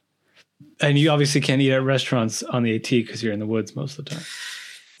 And you obviously can't eat at restaurants on the AT because you're in the woods most of the time.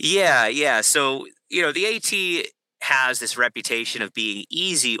 Yeah. So, the AT has this reputation of being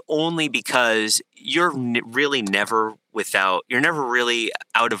easy only because you're really never really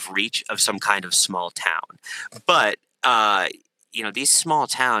out of reach of some kind of small town. But, these small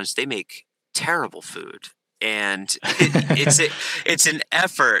towns, they make terrible food. And it's an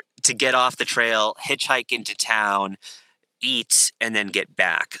effort to get off the trail, hitchhike into town, eat, and then get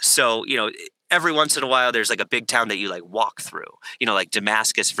back. So, every once in a while, there's like a big town that you walk through, like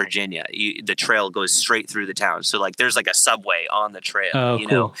Damascus, Virginia. The trail goes straight through the town. So there's like a subway on the trail,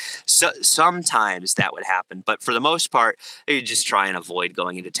 cool. So sometimes that would happen. But for the most part, you just try and avoid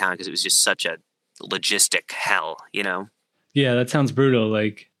going into town because it was just such a logistic hell, Yeah, that sounds brutal.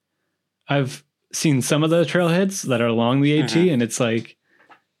 I've seen some of the trailheads that are along the AT, mm-hmm. and it's like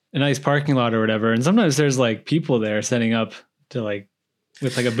a nice parking lot or whatever. And sometimes there's people there setting up to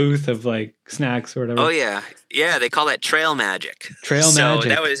with a booth of snacks or whatever. Oh yeah. Yeah. They call that trail magic.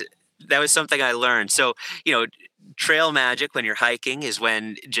 Magic. That was something I learned. So, trail magic when you're hiking is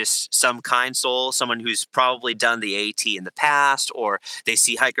when just some kind soul, someone who's probably done the AT in the past, or they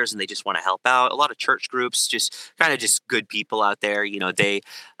see hikers and they just want to help out. A lot of church groups, just kind of just good people out there. They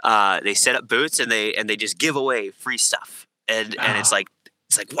set up booths and they just give away free stuff. And it's like,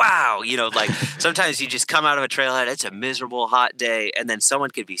 wow, like sometimes you just come out of a trailhead, it's a miserable hot day, and then someone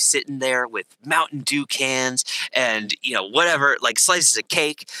could be sitting there with Mountain Dew cans and, whatever, like slices of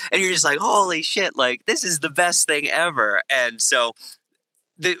cake, and you're just like, holy shit, like this is the best thing ever. And so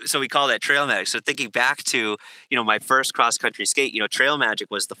we call that trail magic. So thinking back to, my first cross-country skate, trail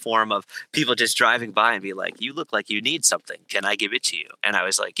magic was the form of people just driving by and be like, you look like you need something. Can I give it to you? And I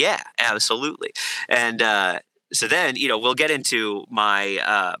was like, yeah, absolutely. And, so then, we'll get into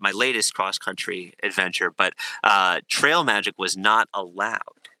my my latest cross country adventure, but trail magic was not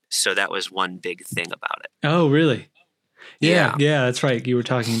allowed. So that was one big thing about it. Oh, really? Yeah, that's right. You were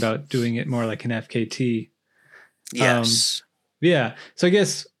talking about doing it more like an FKT. Yes. Yeah. So I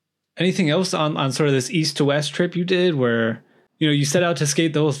guess anything else on sort of this east to west trip you did where, you set out to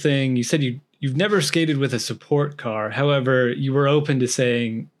skate the whole thing. You said you've never skated with a support car. However, you were open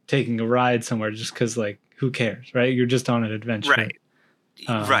to taking a ride somewhere just because, like, who cares, right? You're just on an adventure. Right.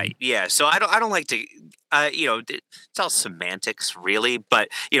 Right. Yeah. So I don't like to, it's all semantics really, but,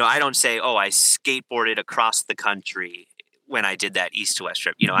 I don't say, oh, I skateboarded across the country when I did that east to west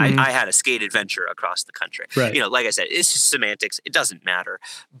trip. I had a skate adventure across the country. Right. Like I said, it's just semantics. It doesn't matter.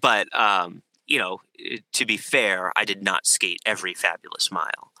 But, to be fair, I did not skate every fabulous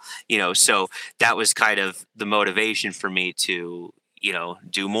mile, so that was kind of the motivation for me to,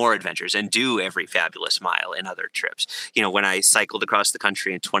 do more adventures and do every fabulous mile in other trips. When I cycled across the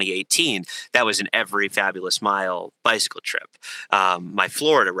country in 2018, that was an every fabulous mile bicycle trip. My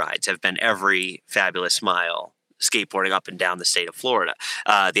Florida rides have been every fabulous mile skateboarding up and down the state of Florida.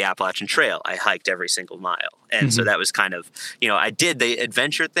 The Appalachian Trail, I hiked every single mile. And so that was kind of, I did the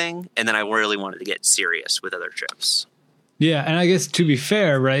adventure thing, and then I really wanted to get serious with other trips. Yeah. And I guess to be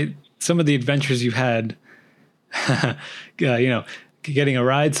fair, right, some of the adventures you had, getting a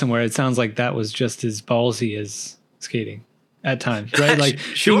ride somewhere, it sounds like that was just as ballsy as skating at times, right? Like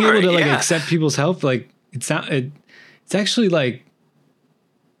sure, being able to accept people's help, like it's actually like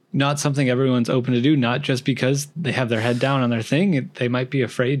not something everyone's open to do, not just because they have their head down on their thing. They might be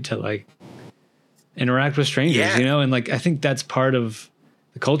afraid to like interact with strangers, and like I think that's part of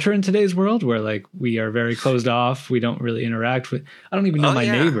the culture in today's world where like we are very closed off. We don't really interact with, I don't even know my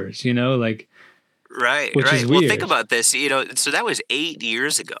neighbors, like. Right, which right. Is well, weird. Think about this. So that was 8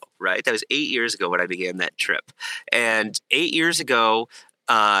 years ago, right? That was 8 years ago when I began that trip. And 8 years ago,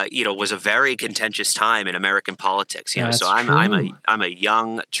 was a very contentious time in American politics. So I'm a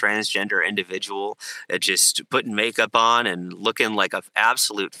young transgender individual just putting makeup on and looking like an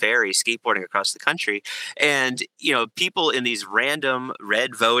absolute fairy skateboarding across the country. And, people in these random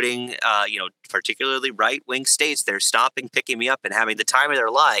red voting, particularly right-wing states, they're stopping, picking me up and having the time of their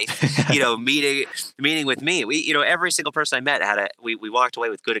life, meeting with me. Every single person I met we walked away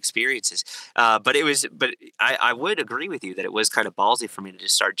with good experiences. But I would agree with you that it was kind of ballsy for me to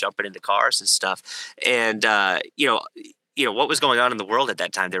just start jumping into cars and stuff. And, what was going on in the world at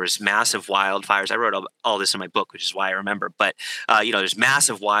that time? There was massive wildfires. I wrote all this in my book, which is why I remember. But, there's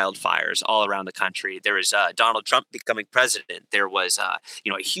massive wildfires all around the country. There was Donald Trump becoming president. There was, a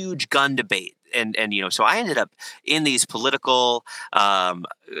huge gun debate. And so I ended up in these political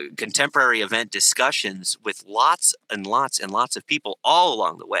contemporary event discussions with lots and lots and lots of people all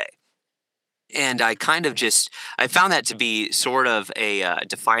along the way. And I kind of I found that to be sort of a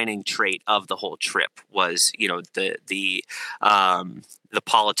defining trait of the whole trip was, the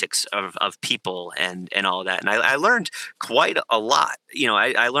politics of people and all that. And I learned quite a lot.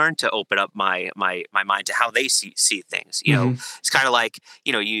 I learned to open up my mind to how they see things. It's kind of like,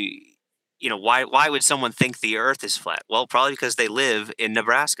 why would someone think the earth is flat? Well, probably because they live in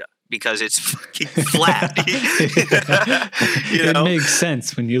Nebraska. Because it's fucking flat. It makes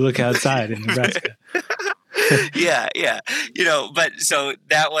sense when you look outside in Nebraska. yeah. But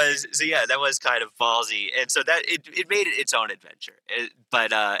that was kind of ballsy. And so that it made it its own adventure.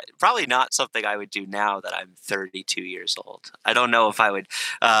 But probably not something I would do now that I'm 32 years old. I don't know if I would,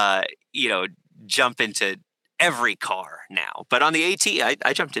 jump into every car now. But on the AT,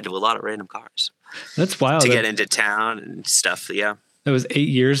 I jumped into a lot of random cars. That's wild. To get into town and stuff, yeah. That was 8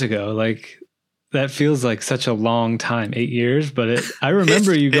 years ago. Like, that feels like such a long time, 8 years. But I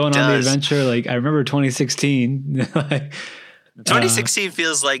remember you going on the adventure. Like, I remember 2016. 2016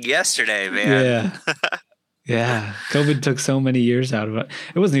 feels like yesterday, man. Yeah. Yeah. COVID took so many years out of it.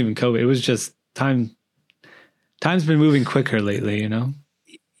 It wasn't even COVID. It was just time. Time's been moving quicker lately,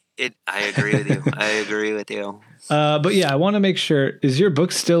 I agree with you. But yeah, I want to make sure, is your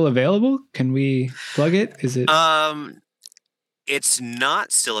book still available? Can we plug it? Is it? It's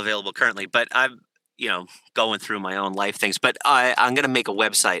not still available currently, but I'm, going through my own life things. But I'm going to make a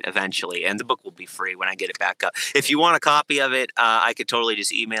website eventually, and the book will be free when I get it back up. If you want a copy of it, I could totally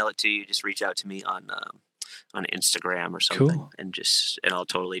just email it to you. Just reach out to me on Instagram or something, Cool. and I'll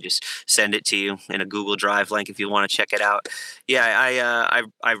totally just send it to you in a Google Drive link if you want to check it out. Yeah,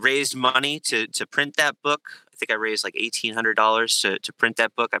 I raised money to print that book. I think I raised like $1,800 to print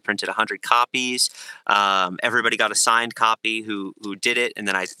that book. I printed 100 copies. Everybody got a signed copy who did it, and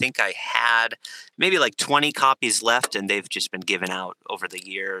then I think I had maybe like 20 copies left, and they've just been given out over the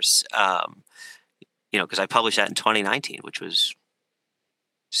years. Because I published that in 2019, which was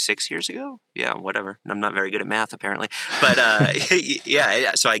 6 years ago. Yeah, whatever. I'm not very good at math apparently, but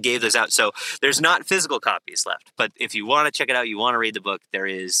yeah. So I gave those out. So there's not physical copies left, but if you want to check it out, you want to read the book, there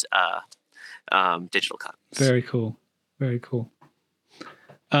is digital copies. Very cool. Very cool.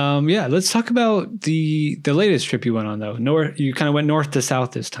 Yeah, let's talk about the latest trip you went on though. You kind of went north to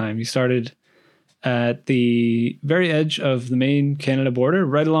south this time. You started at the very edge of the Maine-Canada border,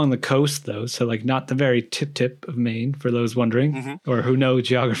 right along the coast though. So like not the very tip of Maine for those wondering or who know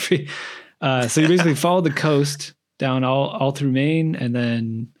geography. So you basically followed the coast down all through Maine and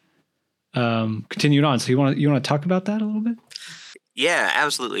then continued on. So you want to talk about that a little bit? Yeah,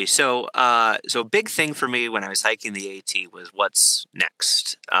 absolutely. So a big thing for me when I was hiking the AT was what's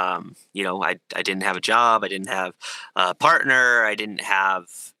next. I didn't have a job. I didn't have a partner. I didn't have,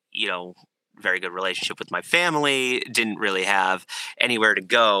 very good relationship with my family, didn't really have anywhere to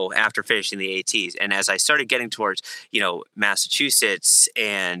go after finishing the ATs. And as I started getting towards, Massachusetts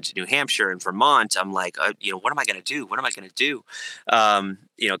and New Hampshire and Vermont, I'm like, what am I going to do? What am I going to do?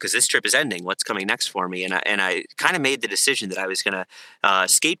 Because this trip is ending. What's coming next for me? And I kind of made the decision that I was going to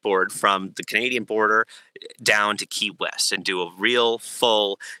skateboard from the Canadian border down to Key West and do a real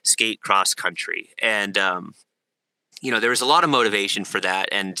full skate cross country. And there was a lot of motivation for that,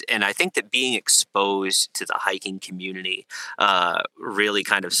 and I think that being exposed to the hiking community really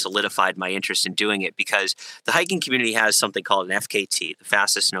kind of solidified my interest in doing it, because the hiking community has something called an FKT, the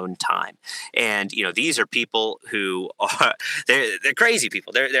fastest known time, and these are people who are they're crazy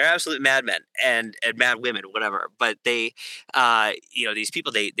people, they're absolute madmen and mad women, whatever. But they these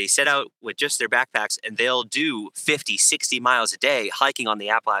people they set out with just their backpacks and they'll do 50, 60 miles a day hiking on the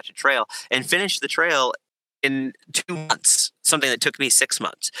Appalachian Trail and finish the trail in 2 months, something that took me 6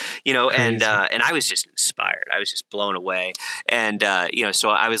 months, and I was just inspired. I was just blown away. And,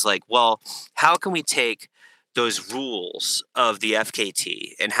 so I was like, well, how can we take those rules of the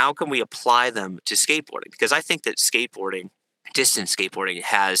FKT and how can we apply them to skateboarding? Because I think that distance skateboarding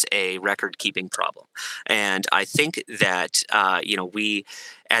has a record keeping problem. And I think that, we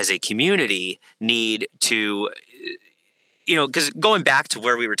as a community need to, because going back to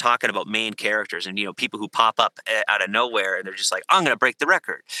where we were talking about main characters and, people who pop up out of nowhere and they're just like, I'm going to break the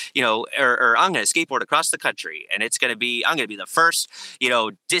record, or I'm going to skateboard across the country and I'm going to be the first,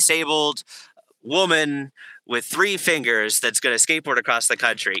 disabled woman with 3 fingers that's going to skateboard across the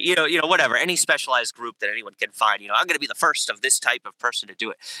country, whatever, any specialized group that anyone can find, I'm going to be the first of this type of person to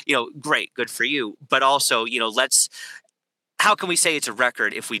do it, great, good for you. But also, how can we say it's a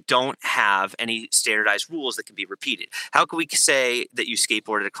record if we don't have any standardized rules that can be repeated? How can we say that you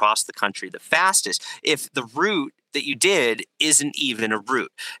skateboarded across the country the fastest if the route that you did isn't even a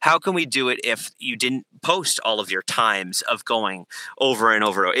route? How can we do it if you didn't post all of your times of going over and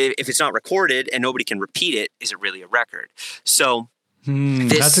over? If it's not recorded and nobody can repeat it, is it really a record? So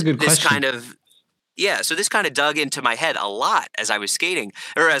that's a good question. So this kind of dug into my head a lot as I was skating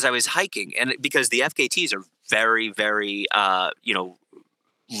or as I was hiking. And because the FKTs are very, very,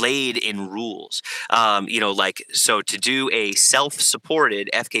 laid in rules, so to do a self-supported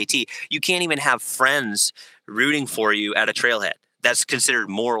FKT, you can't even have friends rooting for you at a trailhead. That's considered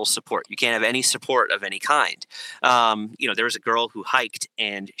moral support. You can't have any support of any kind. There was a girl who hiked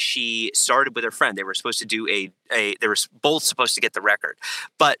and she started with her friend. They were supposed to do they were both supposed to get the record,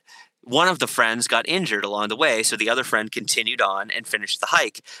 but one of the friends got injured along the way. So the other friend continued on and finished the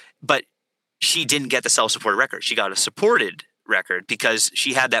hike, but she didn't get the self-supported record. She got a supported record because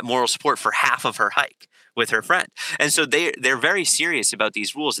she had that moral support for half of her hike with her friend. And so they're very serious about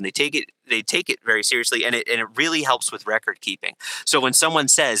these rules and they take it very seriously. And it really helps with record keeping. So when someone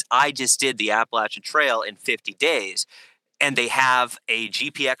says, I just did the Appalachian Trail in 50 days, and they have a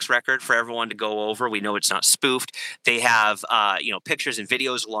GPX record for everyone to go over. We know it's not spoofed. They have, pictures and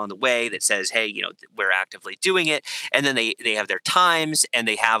videos along the way that says, hey, we're actively doing it. And then they have their times, and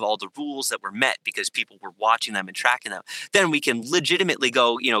they have all the rules that were met because people were watching them and tracking them. Then we can legitimately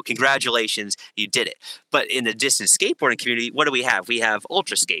go, congratulations, you did it. But in the distance skateboarding community, what do we have? We have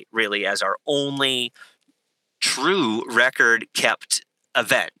Ultra Skate really as our only true record kept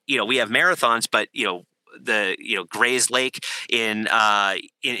event. We have marathons, but the Gray's Lake in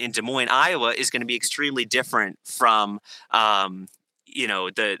Des Moines, Iowa is going to be extremely different from the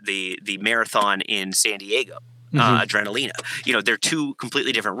marathon in San Diego. Adrenalina. They're two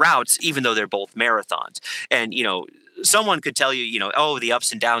completely different routes, even though they're both marathons. And someone could tell you, the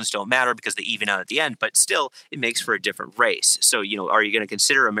ups and downs don't matter because they even out at the end, but still it makes for a different race. So, are you going to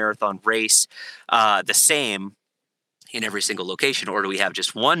consider a marathon race the same in every single location, or do we have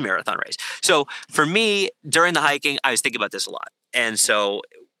just one marathon race? So for me, during the hiking, I was thinking about this a lot. And so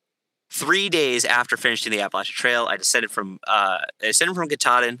 3 days after finishing the Appalachian Trail, I descended from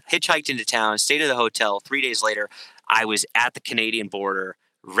Katahdin, hitchhiked into town, stayed at the hotel. 3 days later, I was at the Canadian border,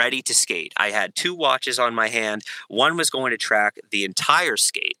 ready to skate. I had 2 watches on my hand. One was going to track the entire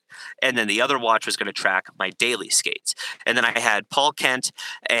skate, and then the other watch was going to track my daily skates. And then I had Paul Kent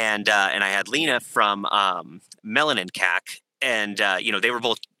and I had Lena from Melanin CAC, and they were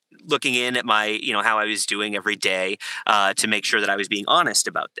both looking in at my how I was doing every day to make sure that I was being honest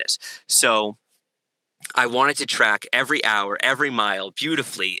about this. So I wanted to track every hour, every mile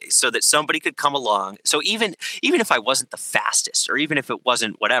beautifully so that somebody could come along. So even if I wasn't the fastest, or even if it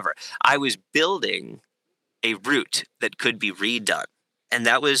wasn't whatever, I was building a route that could be redone. And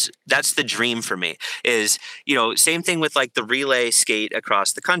that's the dream for me is, same thing with like the relay skate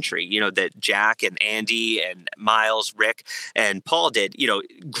across the country, that Jack and Andy and Miles, Rick and Paul did,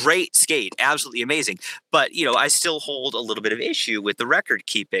 great skate, absolutely amazing. But, I still hold a little bit of issue with the record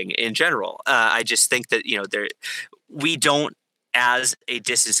keeping in general. I just think that, we don't, as a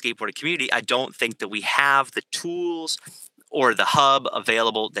distance skateboarding community, I don't think that we have the tools or the hub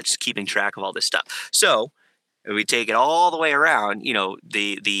available that's keeping track of all this stuff. So we take it all the way around,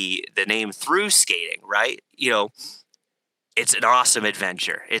 the name Through Skating, right? It's an awesome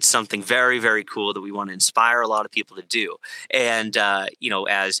adventure. It's something very, very cool that we want to inspire a lot of people to do. And,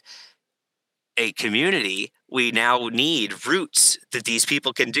 as a community, we now need routes that these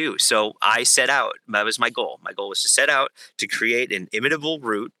people can do. So I set out, that was my goal. My goal was to set out to create an imitable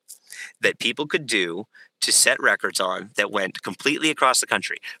route that people could do to set records on that went completely across the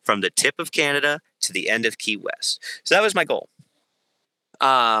country from the tip of Canada to the end of Key West. So that was my goal.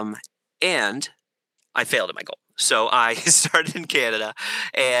 And I failed at my goal. So I started in Canada,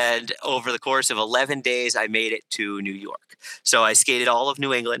 and over the course of 11 days, I made it to New York. So I skated all of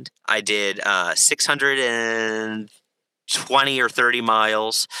New England. I did 620 or 30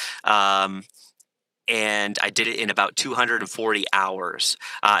 miles. And I did it in about 240 hours.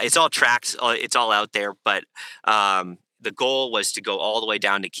 It's all tracked. It's all out there. But the goal was to go all the way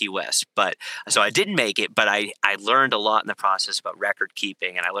down to Key West. But so I didn't make it, but I learned a lot in the process about record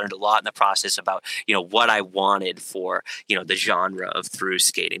keeping. And I learned a lot in the process about, what I wanted for, the genre of through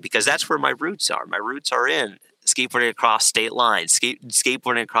skating, because that's where my roots are. My roots are in skateboarding across state lines,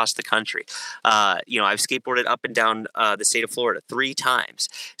 skateboarding across the country. I've skateboarded up and down the state of Florida 3 times.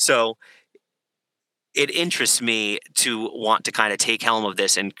 So it interests me to want to kind of take helm of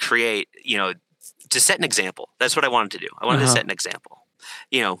this and create, to set an example. That's what I wanted to do. I wanted to set an example.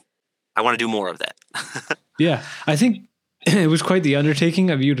 I want to do more of that. Yeah. I think it was quite the undertaking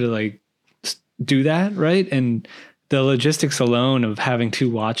of you to do that, right? And the logistics alone of having 2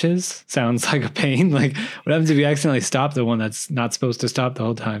 watches sounds like a pain. What happens if you accidentally stop the one that's not supposed to stop the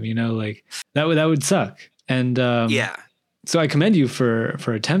whole time? That would suck. And yeah. So I commend you for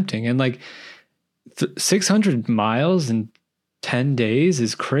attempting, and 600 miles in 10 days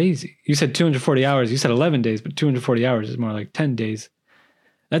is crazy. You said 240 hours. You said 11 days, but 240 hours is more like 10 days.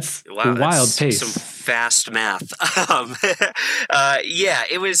 That's a wild pace. Some fast math. Yeah,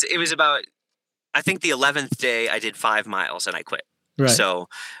 it was about, I think the 11th day I did 5 miles and I quit. Right. So,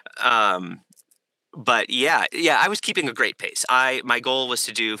 but yeah, I was keeping a great pace. My goal was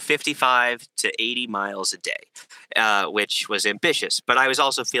to do 55 to 80 miles a day, which was ambitious, but I was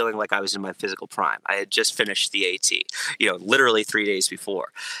also feeling like I was in my physical prime. I had just finished the AT, literally 3 days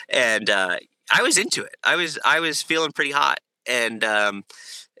before. And, I was into it. I was feeling pretty hot. And,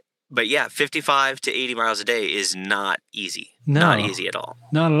 but yeah, 55 to 80 miles a day is not easy. No, not easy at all.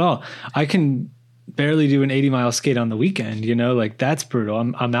 Not at all. I can barely do an 80-mile skate on the weekend, that's brutal.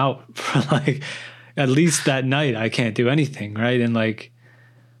 I'm out for at least that night. I can't do anything. Right. And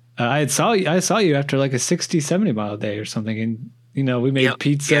I saw you after like a 60, 70 mile day or something. And, we made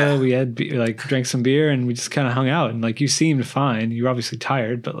pizza, yeah. we had drank some beer, and we just kind of hung out, and like, you seemed fine. You were obviously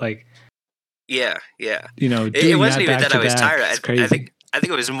tired, but like, Yeah. It doing wasn't that even back that to I was back tired. is crazy. I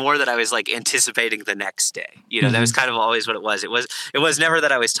think it was more that I was like anticipating the next day. That was kind of always what it was. It was never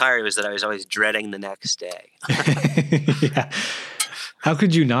that I was tired. It was that I was always dreading the next day. Yeah. How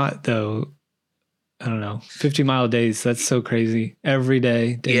could you not, though? I don't know. 50-mile days. That's so crazy. Every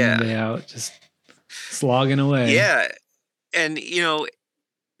day, day in, day out, just slogging away. Yeah. And,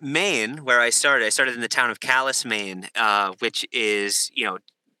 Maine, where I started in the town of Calleigh, Maine, which is,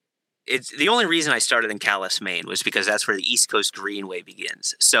 it's the only reason I started in Calleigh, Maine was because that's where the East Coast Greenway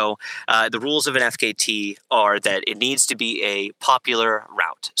begins. So the rules of an FKT are that it needs to be a popular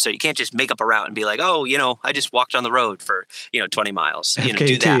route. So you can't just make up a route and be like, oh, I just walked on the road for 20 miles. FKT.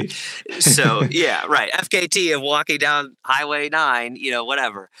 Do that. So yeah, right. FKT of walking down Highway 9.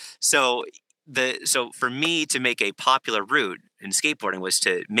 Whatever. So for me to make a popular route in skateboarding was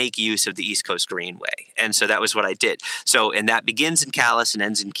to make use of the East Coast Greenway. And so that was what I did. So, and that begins in Calleigh and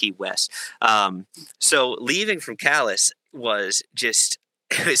ends in Key West. So leaving from Calleigh was just,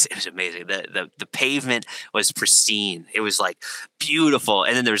 it was amazing. The pavement was pristine. It was like beautiful.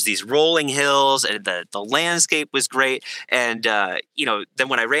 And then there was these rolling hills, and the landscape was great. And, then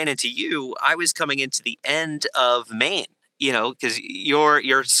when I ran into you, I was coming into the end of Maine, because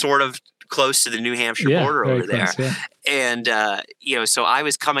you're sort of close to the New Hampshire border over there. Close, yeah. And, so I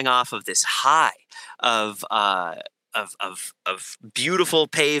was coming off of this high of beautiful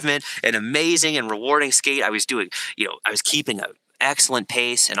pavement and amazing and rewarding skate. I was doing, I was keeping a excellent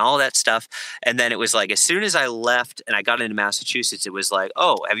pace and all that stuff. And then it was like, as soon as I left and I got into Massachusetts, it was like,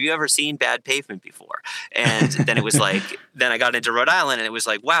 oh, have you ever seen bad pavement before? And then it was like, then I got into Rhode Island, and it was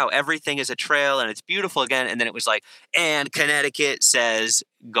like, wow, everything is a trail and it's beautiful again. And then it was like, and Connecticut says,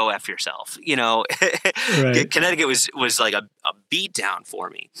 go F yourself. Right. Connecticut was like a beat down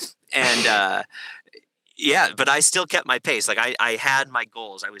for me. And, yeah, but I still kept my pace. Like I had my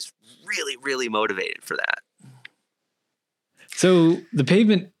goals. I was really, really motivated for that. So the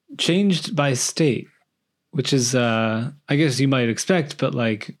pavement changed by state, which is, I guess you might expect, but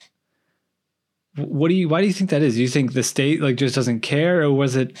like, why do you think that is? Do you think the state like just doesn't care, or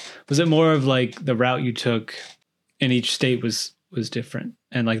was it more of like the route you took in each state was different,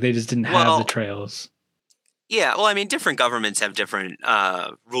 and like they just didn't have the trails? Yeah, well, I mean, different governments have different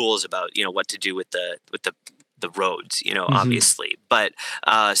rules about what to do with the roads, obviously. But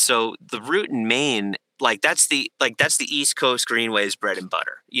so the route in Maine, that's the East Coast Greenway's bread and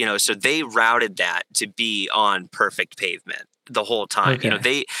butter. So they routed that to be on perfect pavement the whole time.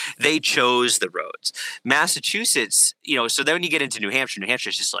 Okay. They chose the roads. Massachusetts, so then when you get into New Hampshire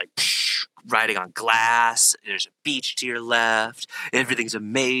is just like riding on glass. There's a beach to your left. Everything's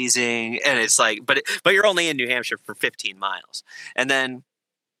amazing, and it's like, but you're only in New Hampshire for 15 miles, and then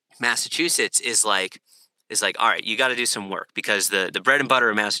Massachusetts is like, all right, you got to do some work, because the bread and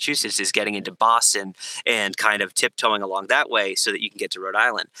butter of Massachusetts is getting into Boston and kind of tiptoeing along that way so that you can get to Rhode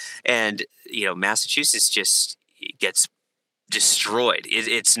Island. And, Massachusetts just gets destroyed.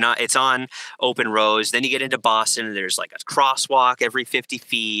 It's on open roads. Then you get into Boston, and there's like a crosswalk every 50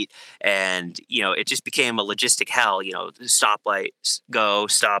 feet. And, it just became a logistic hell, stoplight,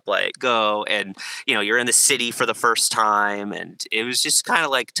 go. And, you're in the city for the first time, and it was just kind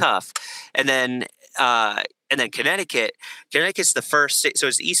of like tough. And then Connecticut's the first state. So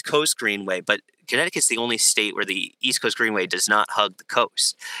it's the East Coast Greenway, but Connecticut's the only state where the East Coast Greenway does not hug the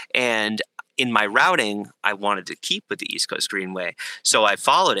coast. And in my routing, I wanted to keep with the East Coast Greenway, so I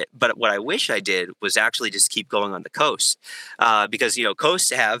followed it. But what I wish I did was actually just keep going on the coast, because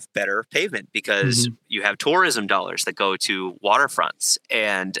coasts have better pavement, because you have tourism dollars that go to waterfronts,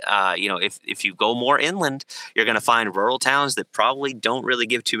 and if you go more inland, you're going to find rural towns that probably don't really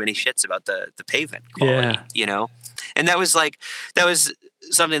give too many shits about the pavement quality. And that was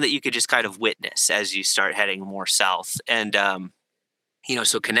something that you could just kind of witness as you start heading more south. And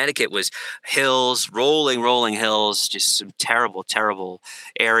so Connecticut was hills, rolling hills, just some terrible, terrible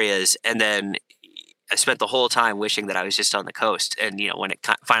areas. And then I spent the whole time wishing that I was just on the coast. And, when it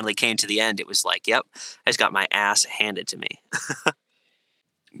finally came to the end, it was like, yep, I just got my ass handed to me.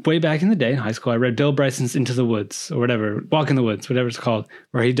 Way back in the day in high school, I read Bill Bryson's Into the Woods, or whatever, Walk in the Woods, whatever it's called,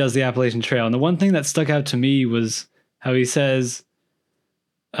 where he does the Appalachian Trail. And the one thing that stuck out to me was how he says,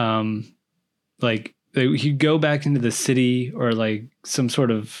 he'd go back into the city, or like some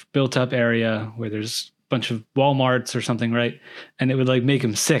sort of built up area where there's a bunch of Walmarts or something, right? And it would like make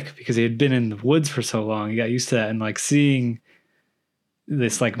him sick, because he had been in the woods for so long. He got used to that, and like seeing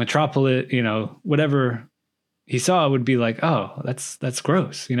this like metropolis, whatever he saw would be like, oh, that's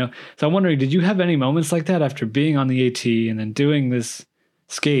gross, you know? So I'm wondering, did you have any moments like that after being on the AT and then doing this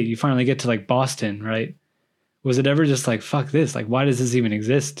skate? You finally get to like Boston, right? Was it ever just like, fuck this? Like, why does this even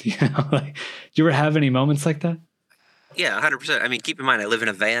exist? You know, like, do you ever have any moments like that? Yeah, 100%. I mean, keep in mind, I live in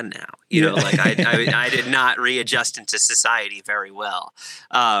a van now. You Yeah. know, like I did not readjust into society very well.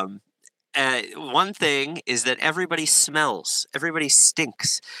 One thing is that everybody smells. Everybody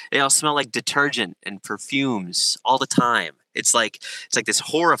stinks. They all smell like detergent and perfumes all the time. It's like this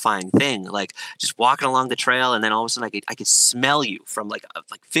horrifying thing. Like just walking along the trail, and then all of a sudden I could smell you from like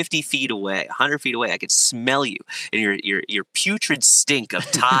 50 feet away, 100 feet away. I could smell you, and your putrid stink of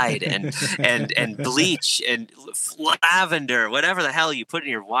Tide and bleach and lavender, whatever the hell you put in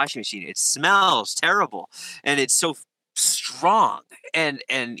your washing machine. It smells terrible, and it's so strong. And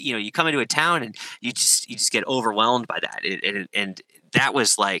you know, you come into a town and you just get overwhelmed by that. And that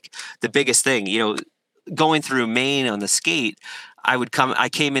was like the biggest thing. You know, going through Maine on the skate, I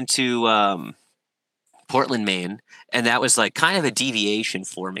came into Portland, Maine, and that was like kind of a deviation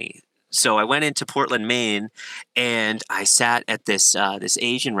for me. So I went into Portland, Maine, and I sat at this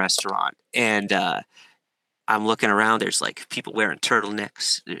Asian restaurant, and I'm looking around. There's like people wearing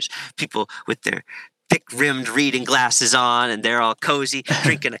turtlenecks. There's people with their thick-rimmed reading glasses on, and they're all cozy,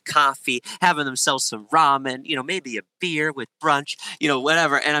 drinking a coffee, having themselves some ramen, you know, maybe a beer with brunch, you know,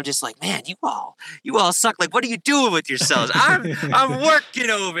 whatever. And I'm just like, man, you all suck. Like, what are you doing with yourselves? I'm working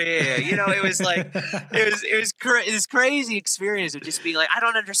over here. You know, it was like, this crazy experience of just being like, I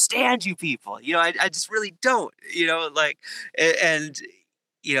don't understand you people. You know, I just really don't. You know, like, and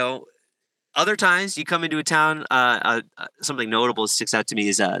you know. Other times you come into a town, something notable sticks out to me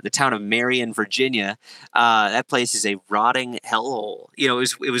is the town of Marion, Virginia. That place is a rotting hellhole. You know,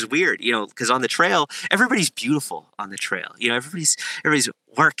 it was weird, you know, because on the trail, everybody's beautiful on the trail. You know, everybody's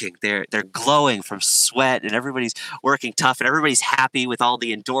working. They're glowing from sweat, and everybody's working tough, and everybody's happy with all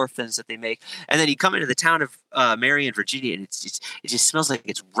the endorphins that they make. And then you come into the town of Marion, Virginia, and it just smells like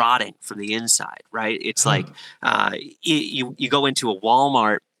it's rotting from the inside, right? It's like you go into a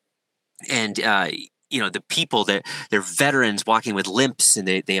Walmart. And you know, the people that they're veterans walking with limps, and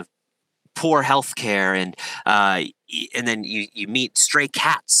they have poor health care, and then you meet stray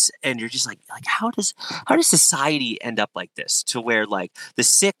cats, and you're just like how does society end up like this, to where like the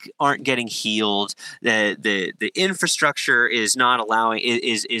sick aren't getting healed, the infrastructure is not allowing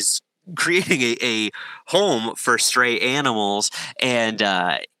is creating a home for stray animals, and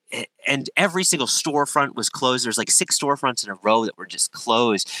every single storefront was closed. There's like 6 storefronts in a row that were just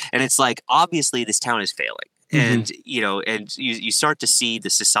closed. And it's like, obviously this town is failing. Mm-hmm. And, you know, and you start to see the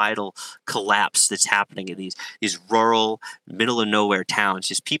societal collapse that's happening in these rural, middle of nowhere towns.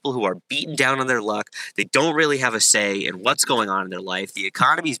 Just people who are beaten down on their luck. They don't really have a say in what's going on in their life. The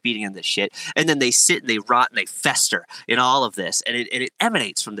economy's beating them to shit. And then they sit and they rot and they fester in all of this. And it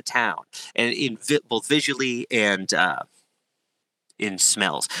emanates from the town, and both visually and in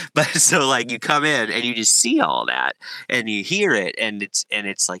smells. But so like you come in and you just see all that and you hear it, and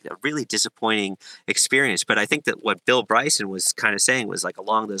it's like a really disappointing experience. But I think that what Bill Bryson was kind of saying was like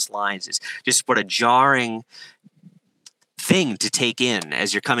along those lines, is just what a jarring thing to take in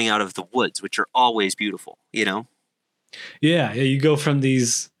as you're coming out of the woods, which are always beautiful, you know? Yeah, you go from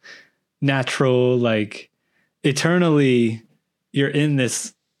these natural, like eternally you're in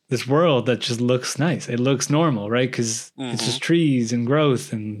this world that just looks nice. It looks normal, right? Because it's just trees and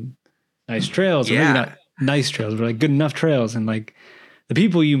growth and nice trails. Or maybe not nice trails, but like good enough trails. And like the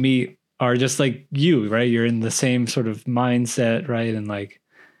people you meet are just like you, right? You're in the same sort of mindset, right? And like,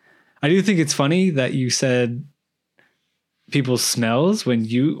 I do think it's funny that you said people's smells when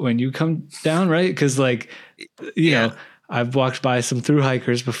you come down, right? Because like, you know, I've walked by some through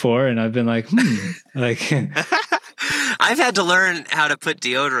hikers before, and I've been like, like. I've had to learn how to put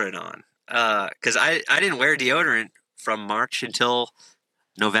deodorant on because I didn't wear deodorant from March until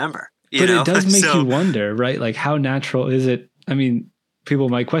November. But it does make you wonder, right? Like, how natural is it? I mean, people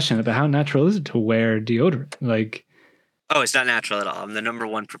might question it, but how natural is it to wear deodorant? Like, oh, it's not natural at all. I'm the number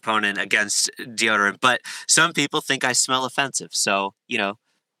one proponent against deodorant, but some people think I smell offensive. So, you know,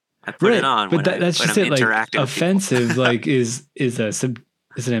 I put it on but that's just it. Like, offensive, like, is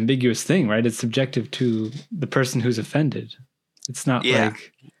an ambiguous thing, right? It's subjective to the person who's offended. It's not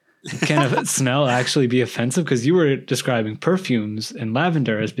like, can a smell actually be offensive? Because you were describing perfumes and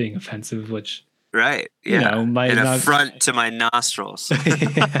lavender as being offensive, which you know, might an not affront to my nostrils.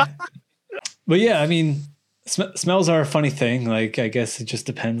 But yeah, I mean, smells are a funny thing. Like, I guess it just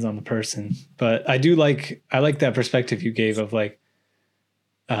depends on the person. But I like that perspective you gave of like,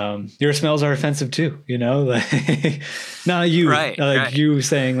 your smells are offensive too, you know, like not you, you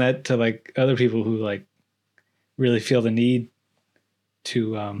saying that to like other people who like really feel the need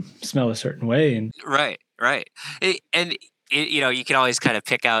to smell a certain way. And Right. You can always kind of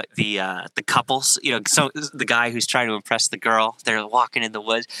pick out the couples. So the guy who's trying to impress the girl, they're walking in the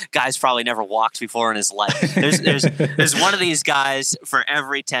woods. Guy's probably never walked before in his life. There's one of these guys for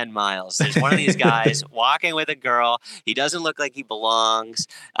every 10 miles. There's one of these guys walking with a girl. He doesn't look like he belongs,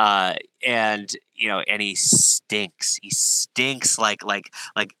 and he stinks. He stinks like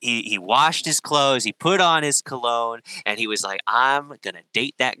he washed his clothes. He put on his cologne, and he was like, "I'm gonna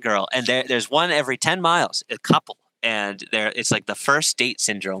date that girl." And there's one every 10 miles, a couple. And it's like the first date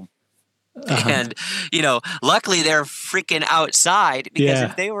syndrome. And, luckily they're freaking outside, because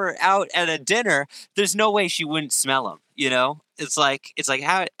if they were out at a dinner, there's no way she wouldn't smell them. It's like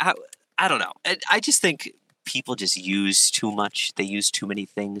how I don't know. I just think people just use too much. They use too many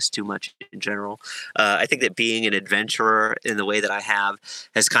things too much in general. I think that being an adventurer in the way that I have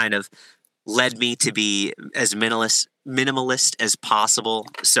has kind of led me to be as minimalist as possible.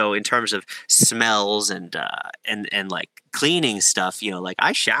 So in terms of smells and like cleaning stuff, like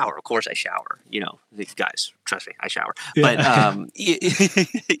I shower. Of course I shower. Guys, trust me, I shower. Yeah. But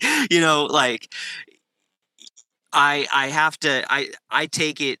like I have to. I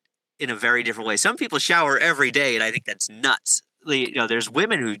take it in a very different way. Some people shower every day, and I think that's nuts. There's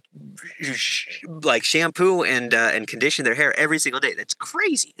women who like shampoo and condition their hair every single day. That's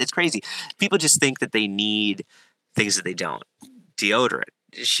crazy. It's crazy. People just think that they need things that they don't. Deodorant,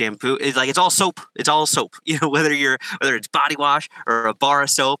 shampoo, it's all soap. It's all soap. Whether it's body wash or a bar of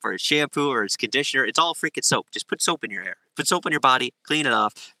soap or it's shampoo or it's conditioner, it's all freaking soap. Just put soap in your hair. Put soap in your body, clean it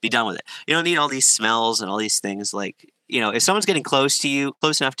off, be done with it. You don't need all these smells and all these things. If someone's getting close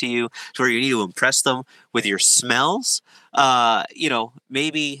enough to you to where you need to impress them with your smells,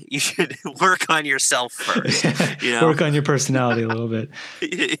 maybe you should work on yourself first. Work on your personality a little bit.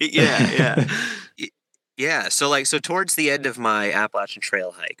 Yeah. So towards the end of my Appalachian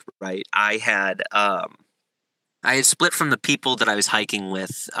Trail hike, right, I had split from the people that I was hiking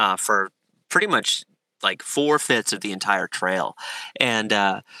with for pretty much like 4/5 of the entire trail, and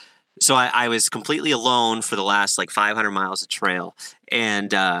so I was completely alone for the last like 500 miles of trail,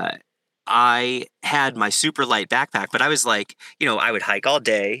 and I had my super light backpack, but I was like, I would hike all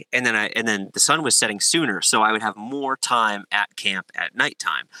day, and then the sun was setting sooner, so I would have more time at camp at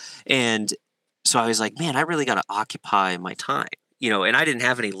nighttime, and so I was like, man, I really got to occupy my time, and I didn't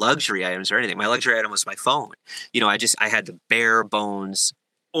have any luxury items or anything. My luxury item was my phone. I had the bare bones,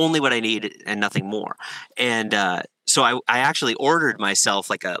 only what I needed and nothing more, and so I actually ordered myself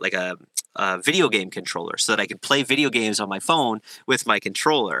like a video game controller so that I could play video games on my phone with my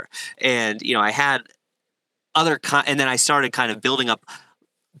controller. And, I had and then I started kind of building up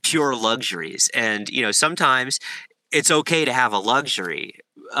pure luxuries. And, sometimes it's okay to have a luxury,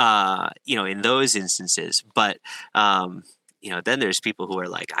 in those instances. But, then there's people who are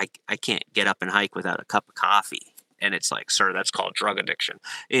like, I can't get up and hike without a cup of coffee. And it's like, sir, that's called drug addiction,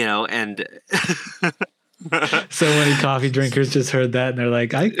 and so many coffee drinkers just heard that and they're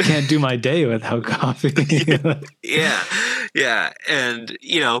like, I can't do my day without coffee. Yeah. And,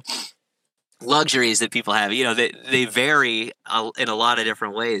 luxuries that people have, they vary in a lot of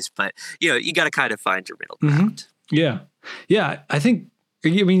different ways, but, you got to kind of find your middle ground. Mm-hmm. Yeah. I think,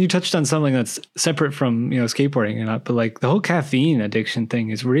 you touched on something that's separate from, skateboarding, but like the whole caffeine addiction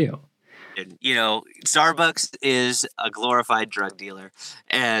thing is real. And, Starbucks is a glorified drug dealer,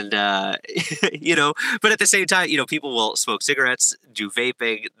 and but at the same time, people will smoke cigarettes, do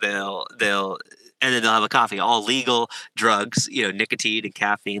vaping, and then they'll have a coffee. All legal drugs, nicotine and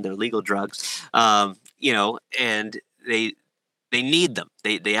caffeine, they're legal drugs, and they need them.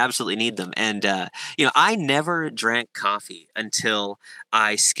 They absolutely need them. And, I never drank coffee until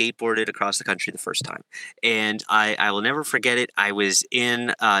I skateboarded across the country the first time. And I will never forget it. I was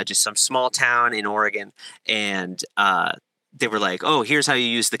in just some small town in Oregon, and they were like, oh, here's how you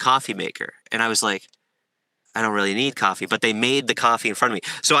use the coffee maker. And I was like, I don't really need coffee, but they made the coffee in front of me.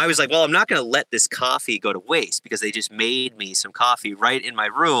 So I was like, well, I'm not going to let this coffee go to waste, because they just made me some coffee right in my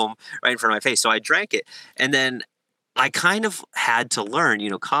room, right in front of my face. So I drank it. And then I kind of had to learn,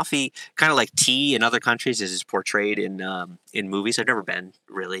 coffee, kind of like tea in other countries, as is portrayed in movies. I've never been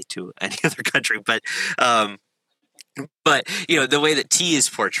really to any other country, but the way that tea is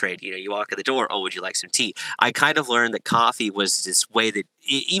portrayed, you walk in the door, oh, would you like some tea? I kind of learned that coffee was this way that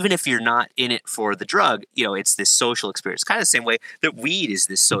even if you're not in it for the drug, it's this social experience, kind of the same way that weed is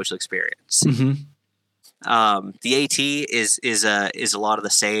this social experience. Mm-hmm. The AT is a lot of the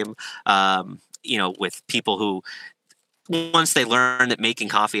same, with people who once they learn that making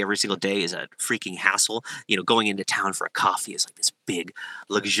coffee every single day is a freaking hassle, going into town for a coffee is like this big,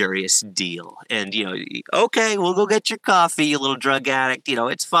 luxurious deal. And, okay, we'll go get your coffee, you little drug addict,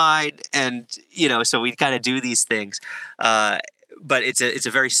 it's fine. And, so we kind of do these things. But it's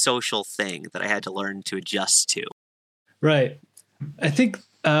a very social thing that I had to learn to adjust to. Right. I think,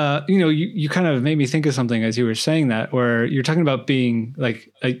 you kind of made me think of something as you were saying that, where you're talking about being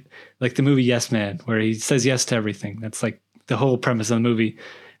like the movie Yes Man, where he says yes to everything. That's like the whole premise of the movie.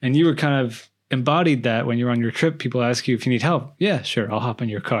 And you were kind of embodied that when you're on your trip. People ask you if you need help. Yeah, sure. I'll hop in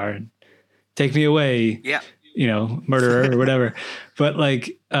your car and take me away. Yeah. Murderer or whatever. But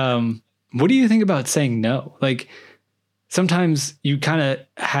like, what do you think about saying no? Like, sometimes you kind of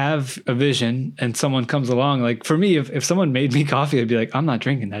have a vision and someone comes along. Like for me, if someone made me coffee, I'd be like, I'm not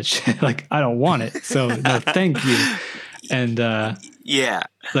drinking that shit. Like, I don't want it. So no, thank you. And yeah,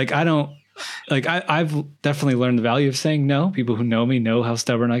 like, I've definitely learned the value of saying no. People who know me know how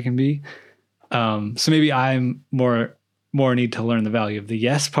stubborn I can be. So maybe I'm more need to learn the value of the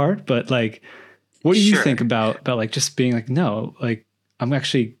yes part. But like, what do you think about like just being like, no, like I'm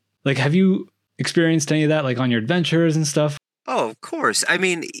actually like, have you experienced any of that, like on your adventures and stuff? Oh, of course. I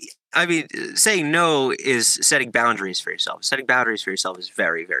mean, saying no is setting boundaries for yourself. Setting boundaries for yourself is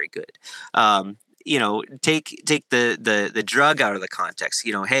very, very good. Take the drug out of the context.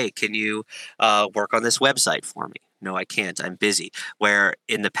 Hey, can you work on this website for me? No, I can't. I'm busy. Where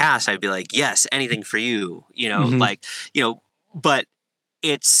in the past I'd be like, yes, anything for you. But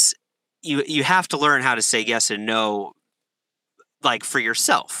it's you have to learn how to say yes and no, like for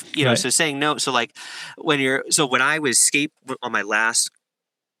yourself, Right. So saying no. So like when I was on my last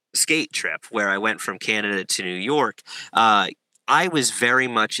skate trip where I went from Canada to New York, I was very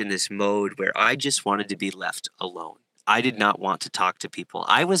much in this mode where I just wanted to be left alone. I did not want to talk to people.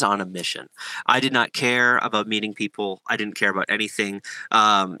 I was on a mission. I did not care about meeting people. I didn't care about anything.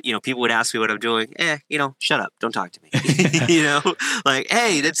 People would ask me what I'm doing. Shut up. Don't talk to me. Like,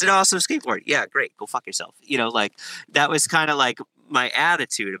 hey, that's an awesome skateboard. Yeah, great. Go fuck yourself. Like that was kind of like my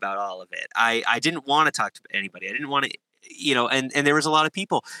attitude about all of it. I didn't want to talk to anybody. I didn't want to, and there was a lot of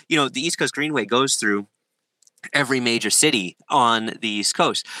people. The East Coast Greenway goes through every major city on the East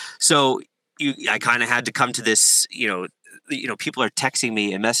Coast. So I kind of had to come to this, people are texting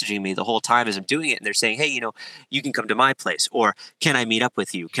me and messaging me the whole time as I'm doing it. And they're saying, hey, you can come to my place, or can I meet up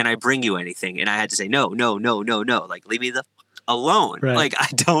with you? Can I bring you anything? And I had to say, no. Like, leave me the alone. Right. Like, I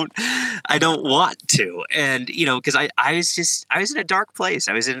don't want to. And, because I was in a dark place.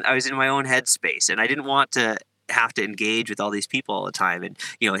 I was in my own headspace, and I didn't want to have to engage with all these people all the time and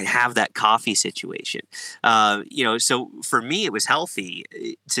have that coffee situation. So for me it was healthy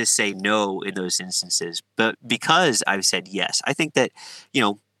to say no in those instances, but because I've said yes, I think that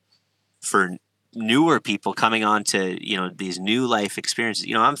for newer people coming on to these new life experiences,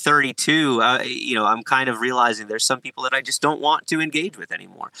 I'm 32, I'm kind of realizing there's some people that I just don't want to engage with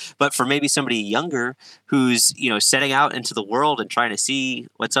anymore. But for maybe somebody younger who's setting out into the world and trying to see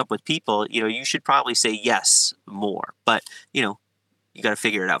what's up with people, you should probably say yes more. But you got to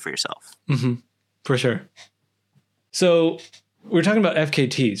figure it out for yourself. Mm-hmm. For sure. So we're talking about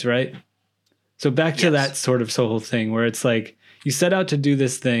FKTs, right? So back to that sort of whole thing where it's like you set out to do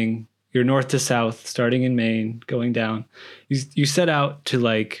this thing. You're north to south, starting in Maine, going down. You set out to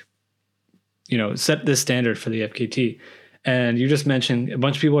set this standard for the FKT. And you just mentioned a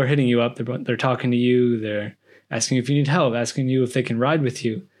bunch of people are hitting you up. They're talking to you. They're asking you if you need help, asking you if they can ride with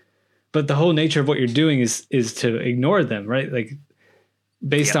you. But the whole nature of what you're doing is to ignore them, right? Like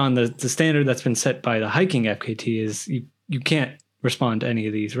based on the standard that's been set by the hiking FKT is you can't respond to any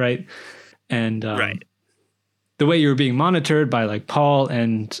of these, right? And right. The way you were being monitored by like Paul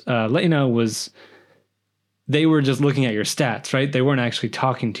and Lena was they were just looking at your stats, right? They weren't actually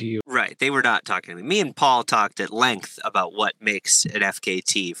talking to you. Right. They were not talking to me. Me and Paul talked at length about what makes an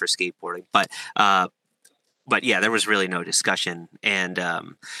FKT for skateboarding. But yeah, there was really no discussion. And,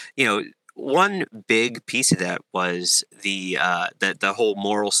 one big piece of that was the whole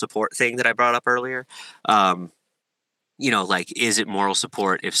moral support thing that I brought up earlier. Like, is it moral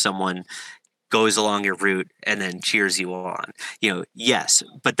support if someone goes along your route and then cheers you on? Yes,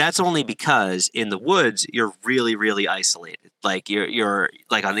 but that's only because in the woods you're really, really isolated. Like you're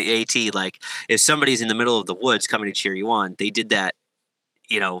like on the AT, like if somebody's in the middle of the woods coming to cheer you on, they did that.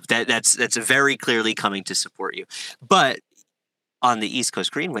 That's very clearly coming to support you. But on the East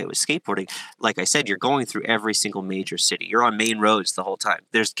Coast Greenway with skateboarding, like I said, you're going through every single major city. You're on main roads the whole time.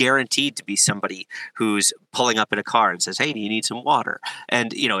 There's guaranteed to be somebody who's pulling up in a car and says, hey, do you need some water?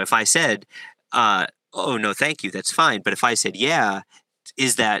 And, if I said, oh, no, thank you, that's fine. But if I said, yeah,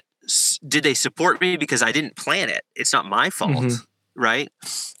 is that did they support me because I didn't plan it? It's not my fault, right?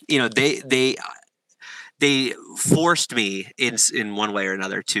 They forced me in one way or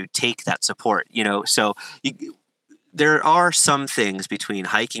another to take that support, so there are some things between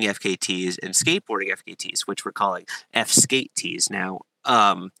hiking FKTs and skateboarding FKTs, which we're calling F-skate tees now.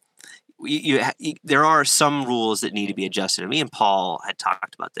 There are some rules that need to be adjusted. And me and Paul had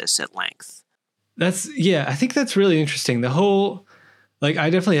talked about this at length. I think that's really interesting. The whole, I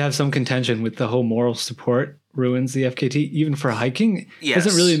definitely have some contention with the whole moral support ruins the FKT, even for hiking. Yes. It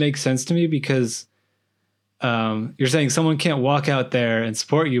doesn't really make sense to me because you're saying someone can't walk out there and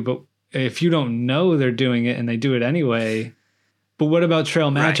support you, but if you don't know they're doing it and they do it anyway. But what about trail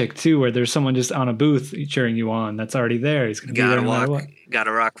magic too, where there's someone just on a booth cheering you on that's already there? He's going to be there no matter what. Got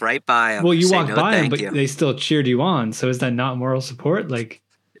to walk right by him. Well, you walk by him, but they still cheered you on. So is that not moral support?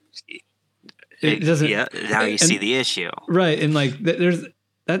 It doesn't. Yeah, now you see the issue, right? And there's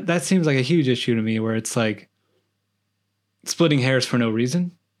that seems like a huge issue to me, where it's like splitting hairs for no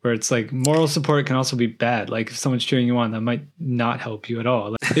reason. Where it's like moral support can also be bad. Like if someone's cheering you on, that might not help you at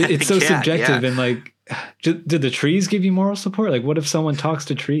all. It's so subjective. Yeah. And did the trees give you moral support? Like what if someone talks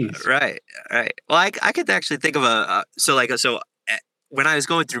to trees? Right. Well, I could actually think of when I was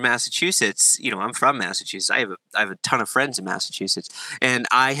going through Massachusetts, I'm from Massachusetts. I have a ton of friends in Massachusetts, and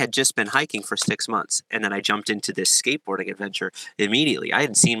I had just been hiking for 6 months, and then I jumped into this skateboarding adventure immediately. I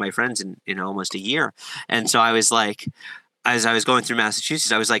hadn't seen my friends in almost a year, and so I was like, as I was going through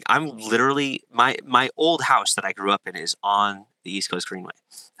Massachusetts, I was like, I'm literally my old house that I grew up in is on the East Coast Greenway.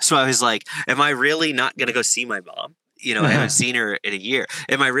 So I was like, am I really not going to go see my mom? I haven't seen her in a year.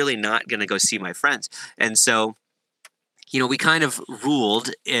 Am I really not going to go see my friends? And so, we kind of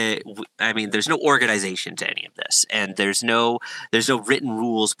ruled. There's no organization to any of this, and there's no written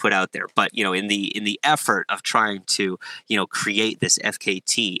rules put out there. But in the effort of trying to create this F-skate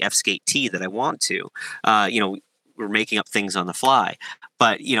tee that I want to, we're making up things on the fly.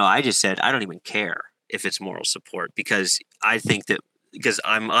 But I just said I don't even care if it's moral support because I think that. Because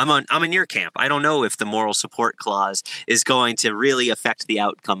I'm in your camp. I don't know if the moral support clause is going to really affect the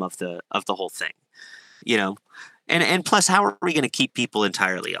outcome of the whole thing, And plus, how are we going to keep people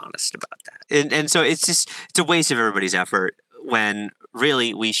entirely honest about that? And so it's a waste of everybody's effort when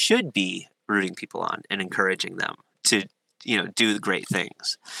really we should be rooting people on and encouraging them to do the great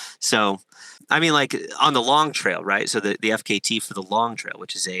things. So, on the long trail, right? So the FKT for the long trail,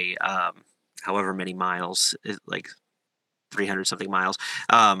 which is a however many miles, like 300 something miles,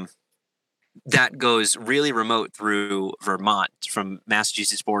 that goes really remote through Vermont from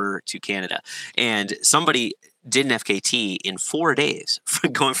Massachusetts border to Canada. And somebody did an FKT in 4 days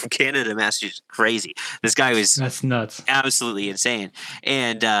going from Canada to Massachusetts. Crazy. This guy was that's nuts. Absolutely insane.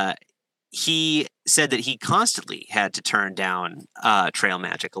 And he said that he constantly had to turn down trail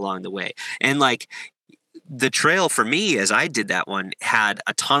magic along the way. And the trail for me, as I did that one, had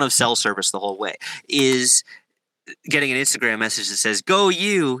a ton of cell service the whole way. Is getting an Instagram message that says, go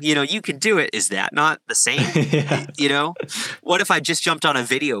you can do it. Is that not the same? Yeah. What if I just jumped on a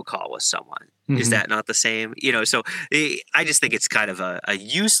video call with someone? Mm-hmm. Is that not the same? So I just think it's kind of a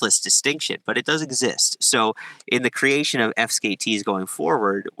useless distinction, but it does exist. So in the creation of F-skate tees going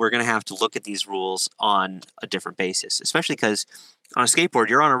forward, we're going to have to look at these rules on a different basis, especially because on a skateboard,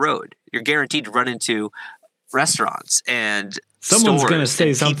 you're on a road. You're guaranteed to run into restaurants and someone's going to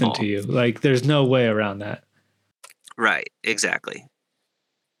say something to you. There's no way around that. Right, exactly.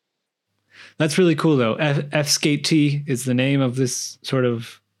 That's really cool, though. F-skate tee is the name of this sort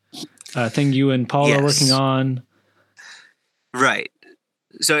of thing you and Paul are working on. Right.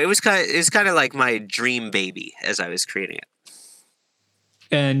 So it's kind of like my dream baby as I was creating it.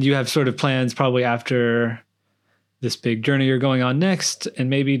 And you have sort of plans probably after this big journey you're going on next, and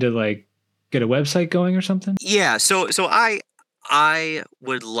maybe to get a website going or something. Yeah. So I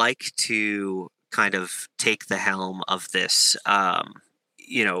would like to kind of take the helm of this,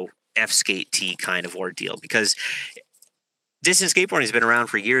 F-skate tee kind of ordeal, because distance skateboarding has been around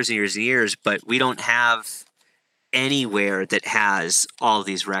for years and years and years, but we don't have anywhere that has all of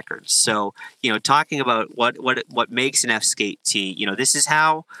these records. So, talking about what makes an F-skate tee, this is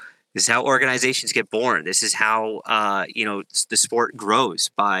how organizations get born. This is how, the sport grows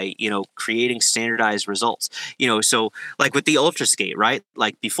by, creating standardized results. So with the ultra skate, right?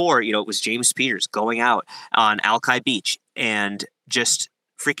 Before, it was James Peters going out on Alki Beach and just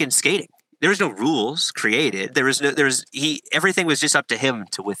freaking skating. There was no rules created. Everything was just up to him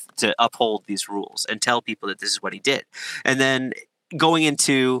to uphold these rules and tell people that this is what he did. And then going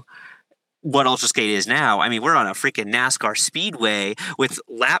into what ultra skate is now, we're on a freaking NASCAR speedway with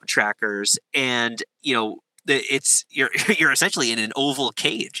lap trackers and, you're essentially in an oval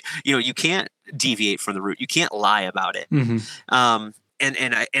cage. You can't deviate from the route. You can't lie about it.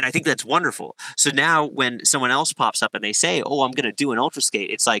 And I think that's wonderful. So now when someone else pops up and they say, "Oh, I'm going to do an ultra skate,"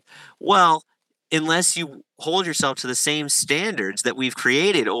 it's like, well, unless you hold yourself to the same standards that we've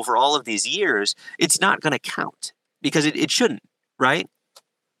created over all of these years, it's not going to count because it shouldn't, right?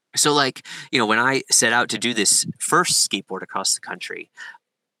 So like, when I set out to do this first skateboard across the country,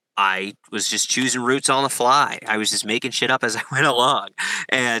 I was just choosing routes on the fly. I was just making shit up as I went along.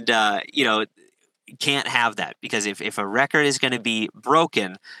 And, can't have that, because if a record is going to be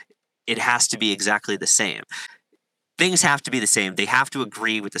broken, it has to be exactly the same. Things have to be the same. They have to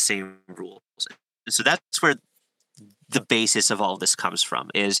agree with the same rules. So that's where the basis of all this comes from,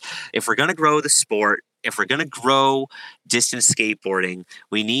 is if we're going to grow the sport, if we're going to grow distance skateboarding,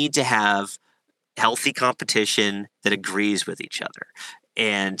 we need to have healthy competition that agrees with each other.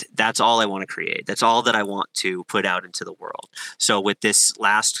 And that's all I want to create. That's all that I want to put out into the world. So with this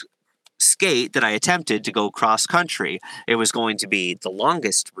last skate that I attempted to go cross country, it was going to be the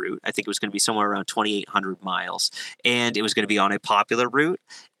longest route. I think it was going to be somewhere around 2,800 miles. And it was going to be on a popular route.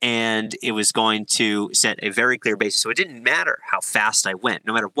 And it was going to set a very clear basis. So it didn't matter how fast I went.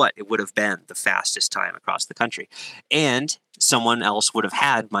 No matter what, it would have been the fastest time across the country. And someone else would have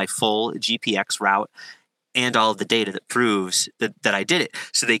had my full GPX route and all of the data that proves that I did it.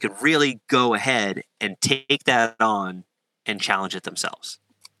 So they could really go ahead and take that on and challenge it themselves.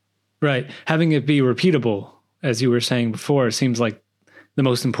 Right. Having it be repeatable, as you were saying before, seems like the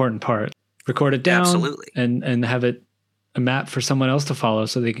most important part. Record it down. Absolutely. And have it a map for someone else to follow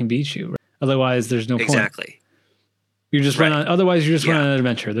so they can beat you. Otherwise, there's no point. Exactly. You just run on, otherwise you just run on an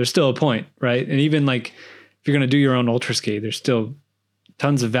adventure. There's still a point, right? And even like if you're going to do your own ultra skate, there's still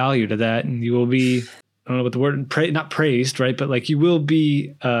tons of value to that. And you will be, I don't know what the word, not praised, right? But like you will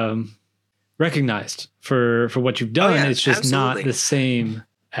be recognized for what you've done. It's just not the same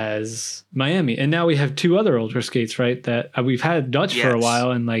as Miami. And now we have two other ultra skates, right? That we've had Dutch for a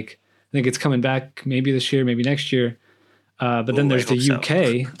while, and like I think it's coming back maybe this year, maybe next year. But then there's the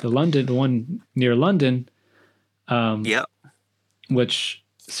UK, the one near London, which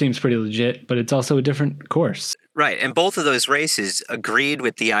seems pretty legit, but it's also a different course. Right, and both of those races agreed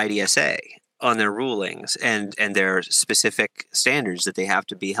with the IDSA on their rulings and their specific standards that they have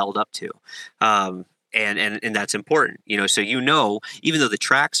to be held up to. And that's important, so even though the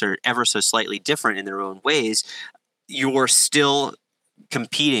tracks are ever so slightly different in their own ways, you're still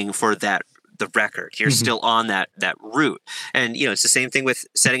competing for the record. You're still on that route. And, it's the same thing with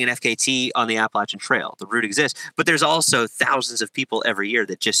setting an FKT on the Appalachian Trail. The route exists, but there's also thousands of people every year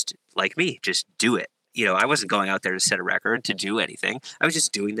that just, like me, just do it. I wasn't going out there to set a record, to do anything. I was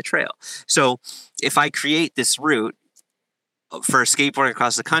just doing the trail. So if I create this route for skateboarding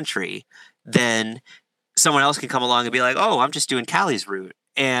across the country, then someone else can come along and be like, "Oh, I'm just doing Callie's route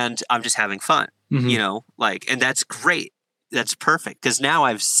and I'm just having fun," and that's great. That's perfect. Because now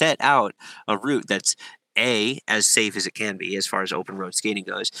I've set out a route that's as safe as it can be as far as open road skating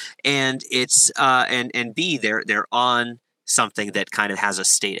goes. And it's, and B, they're on something that kind of has a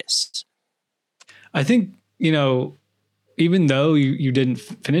status. I think, even though you didn't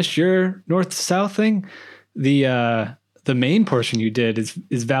finish your north-south thing, the main portion you did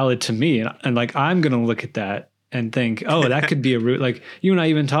is valid to me. And like, I'm going to look at that and think, oh, that could be a route. Like you and I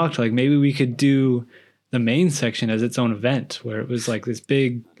even talked, like maybe we could do the main section as its own event where it was like this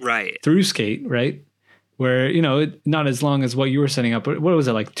big through skate, right? Where, not as long as what you were setting up, but what was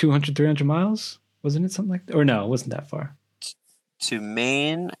it, like 200, 300 miles? Wasn't it something like that? Or no, it wasn't that far. To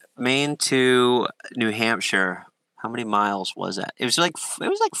Maine to New Hampshire, how many miles was that? It was like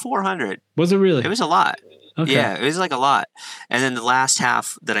 400. Was it really? It was a lot. Okay. Yeah, it was like a lot. And then the last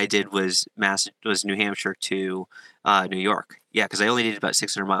half that I did was New Hampshire to New York. Yeah, because I only needed about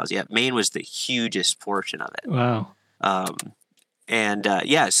 600 miles. Yeah, Maine was the hugest portion of it. Wow.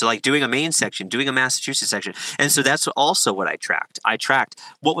 So like doing a Maine section, doing a Massachusetts section. And so that's also what I tracked. I tracked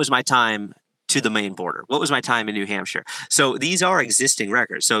what was my time to the Maine border. What was my time in New Hampshire? So these are existing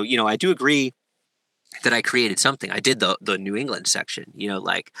records. So, I do agree that I created something. I did the New England section,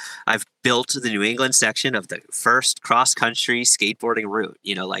 like I've built the New England section of the first cross-country skateboarding route,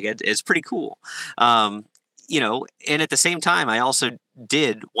 it's pretty cool. And at the same time, I also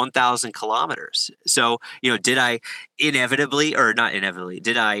did 1,000 kilometers. So, did I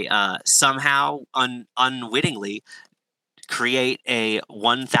somehow unwittingly create a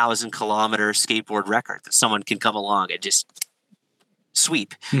 1,000 kilometer skateboard record that someone can come along and just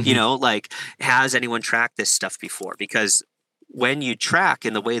sweep? Has anyone tracked this stuff before? Because when you track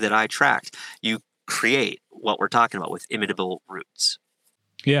in the way that I tracked, you create what we're talking about with imitable routes.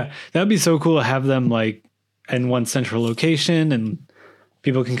 Yeah, that'd be so cool to have them like in one central location and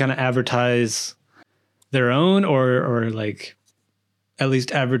people can kind of advertise their own or like at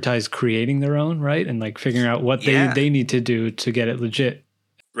least advertise creating their own, right? And like figuring out what they need to do to get it legit.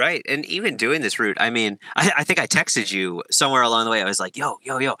 Right. And even doing this route, I mean, I think I texted you somewhere along the way. I was like, yo,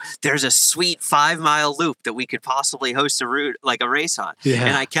 there's a sweet 5-mile loop that we could possibly host a route, like a race on. Yeah.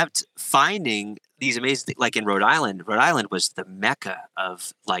 And I kept finding these amazing, like in Rhode Island was the mecca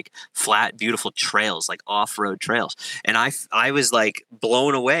of like flat, beautiful trails, like off-road trails. And I was like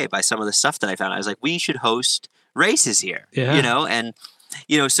blown away by some of the stuff that I found. I was like, we should host races here, you know, and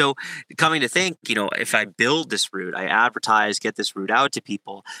so coming to think, if I build this route, I advertise, get this route out to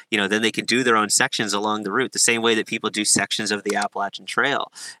people, then they can do their own sections along the route, the same way that people do sections of the Appalachian Trail.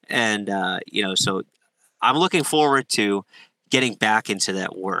 And, so I'm looking forward to getting back into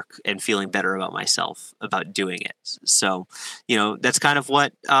that work and feeling better about myself about doing it. So, that's kind of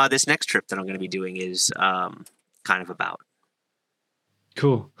what this next trip that I'm going to be doing is kind of about.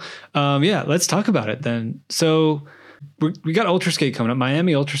 Cool. Let's talk about it then. So we got Ultra Skate coming up.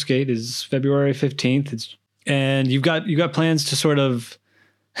 Miami Ultra Skate is February 15th. And you've got plans to sort of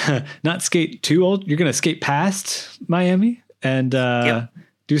not skate too old. You're going to skate past Miami and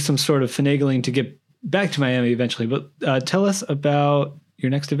do some sort of finagling to get back to Miami eventually. But tell us about your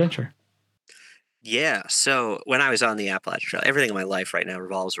next adventure. Yeah. So when I was on the Appalachian Trail, everything in my life right now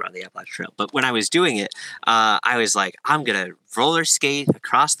revolves around the Appalachian Trail. But when I was doing it, I was like, I'm going to roller skate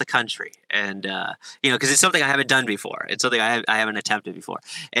across the country. And, because it's something I haven't done before. It's something I haven't attempted before.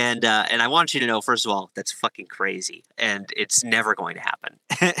 And I want you to know, first of all, that's fucking crazy. And it's never going to happen.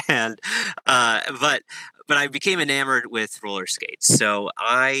 But I became enamored with roller skates. So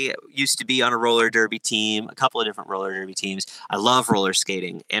I used to be on a roller derby team, a couple of different roller derby teams. I love roller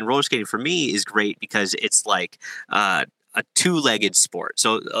skating. And roller skating for me is great because it's like a two-legged sport.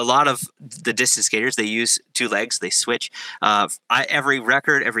 So a lot of the distance skaters, they use two legs, they switch.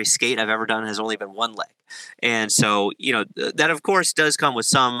 Every skate I've ever done has only been one leg. And so, that of course does come with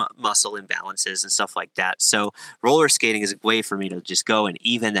some muscle imbalances and stuff like that. So roller skating is a way for me to just go and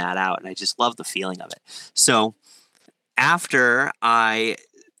even that out. And I just love the feeling of it. So after I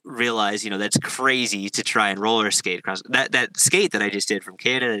realized, that's crazy to try and roller skate across that skate that I just did from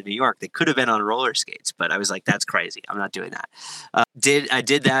Canada to New York. They could have been on roller skates, but I was like, that's crazy. I'm not doing that. I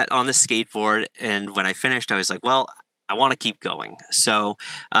did that on the skateboard. And when I finished, I was like, well, I want to keep going. So,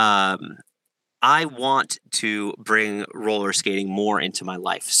 I want to bring roller skating more into my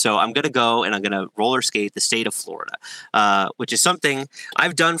life. So I'm going to go and I'm going to roller skate the state of Florida, which is something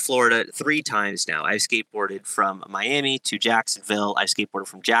I've done Florida 3 times now. I've skateboarded from Miami to Jacksonville. I've skateboarded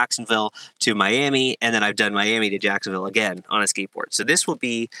from Jacksonville to Miami, and then I've done Miami to Jacksonville again on a skateboard. So this will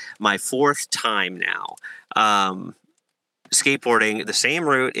be my 4th time now. Skateboarding the same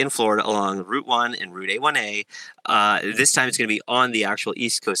route in Florida along Route 1 and Route A1A. This time it's going to be on the actual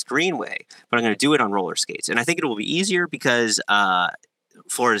East Coast Greenway, but I'm going to do it on roller skates. And I think it will be easier because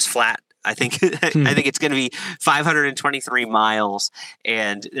Florida's flat. I think it's going to be 523 miles,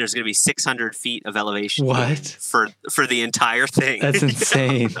 and there's going to be 600 feet of elevation for the entire thing. That's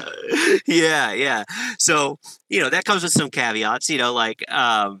insane. Yeah. So, that comes with some caveats,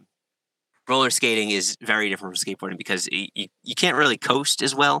 roller skating is very different from skateboarding because you can't really coast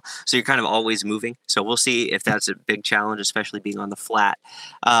as well. So you're kind of always moving. So we'll see if that's a big challenge, especially being on the flat.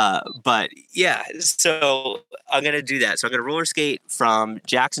 But yeah, so I'm going to do that. So I'm going to roller skate from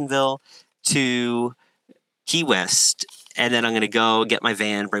Jacksonville to Key West. And then I'm going to go get my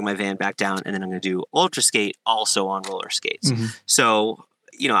van, bring my van back down. And then I'm going to do ultra skate also on roller skates. Mm-hmm. So,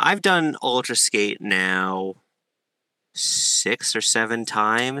 I've done ultra skate now 6 or 7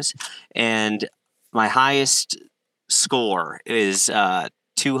 times, and my highest score is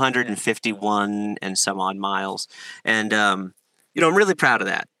 251 and some odd miles, and I'm really proud of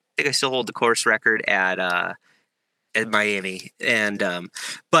that. I think I still hold the course record at Miami, and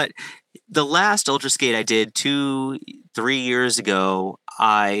but the last ultra skate I did 2-3 years ago,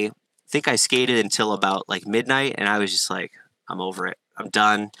 I think I skated until about like midnight, and I was just like, I'm over it. I'm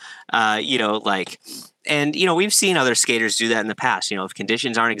done. And, we've seen other skaters do that in the past. If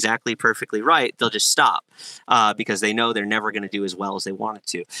conditions aren't exactly perfectly right, they'll just stop because they know they're never going to do as well as they wanted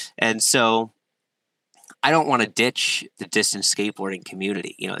to. And so I don't want to ditch the distance skateboarding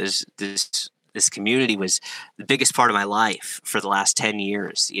community. This community was the biggest part of my life for the last 10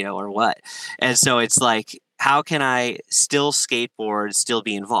 years, or what. And so it's like, how can I still skateboard, still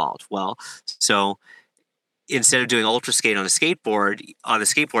be involved? Well, so instead of doing ultra skate on the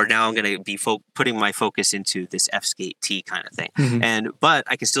skateboard, now I'm going to be putting my focus into this F skate T kind of thing. Mm-hmm. But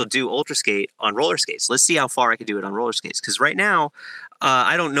I can still do ultra skate on roller skates. Let's see how far I can do it on roller skates. Because right now,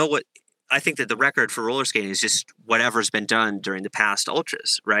 I don't know what I think that the record for roller skating is just whatever's been done during the past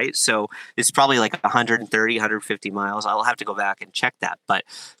ultras, right? So it's probably like 130, 150 miles. I'll have to go back and check that. But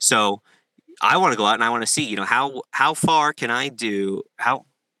so I want to go out and I want to see, how far can I do? How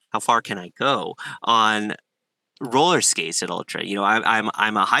far can I go on roller skates at ultra?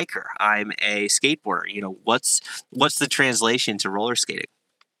 I'm a hiker. I'm a skateboarder. What's the translation to roller skating?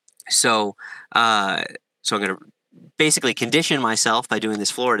 So, so I'm going to basically condition myself by doing this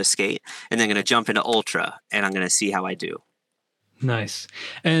Florida skate, and then going to jump into ultra, and I'm going to see how I do. Nice.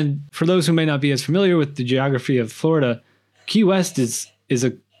 And for those who may not be as familiar with the geography of Florida, Key West is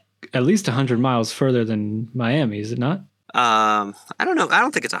at least 100 miles further than Miami, is it not? I don't know. I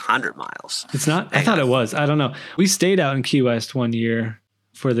don't think it's 100 miles. It's not? I thought it was. I don't know. We stayed out in Key West one year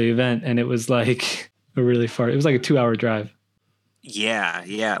for the event, and it was like it was like a 2-hour drive.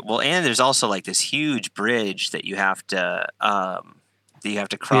 Yeah. Well, and there's also like this huge bridge that you have to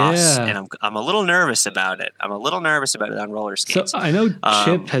cross, and I'm a little nervous about it. I'm a little nervous about it on roller skates. So I know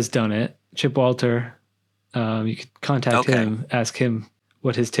Chip has done it. Chip Walter. You could contact him, ask him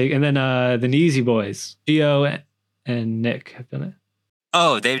what his take, and then the Neasy Boys, Gio and Nick have done it.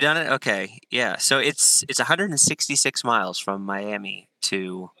 Oh, they've done it. Okay, yeah. So it's 166 miles from Miami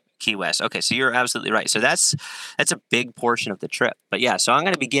to Key West. Okay, so you're absolutely right. So that's a big portion of the trip. But yeah, so I'm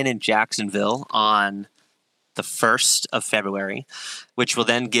going to begin in Jacksonville on the 1st of February, which will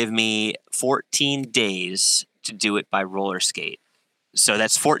then give me 14 days to do it by roller skate. So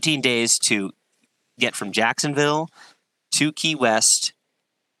that's 14 days to get from Jacksonville to Key West,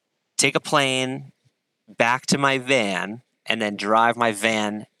 take a plane back to my van, and then drive my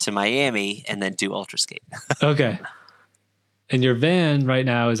van to Miami and then do ultra skate. Okay. And your van right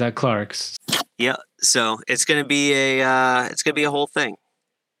now is at Clark's. Yeah. So it's going to be a whole thing.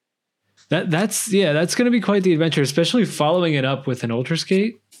 That's going to be quite the adventure, especially following it up with an ultra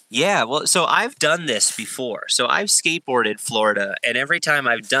skate. Yeah, well, so I've done this before. So I've skateboarded Florida, and every time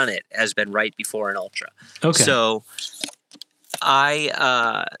I've done it has been right before an ultra. Okay. So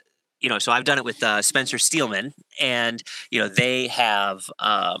so I've done it with Spencer Steelman, and they have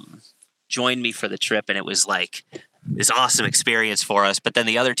joined me for the trip, and it was like this awesome experience for us. But then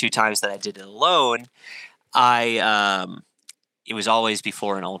the other 2 times that I did it alone, it was always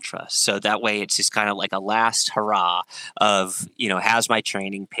before an ultra. So that way it's just kind of like a last hurrah of, has my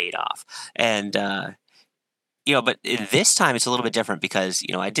training paid off? And, but this time it's a little bit different because,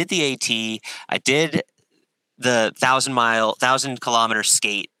 I did the AT, I did the 1,000 kilometer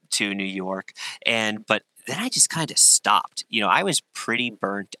skate to New York. But then I just kind of stopped. I was pretty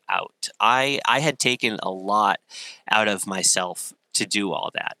burnt out. I had taken a lot out of myself to do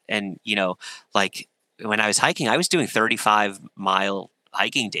all that. And, like, when I was hiking, I was doing 35-mile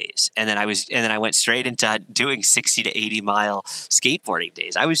hiking days. And then I went straight into doing 60 to 80-mile skateboarding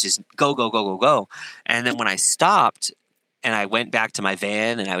days. I was just go. And then when I stopped and I went back to my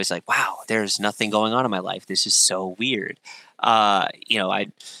van and I was like, wow, there's nothing going on in my life. This is so weird.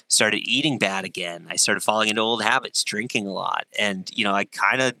 I started eating bad again. I started falling into old habits, drinking a lot. And, I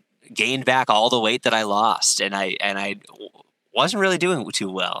kind of gained back all the weight that I lost. And I wasn't really doing too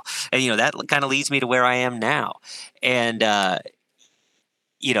well. And, that kind of leads me to where I am now. And,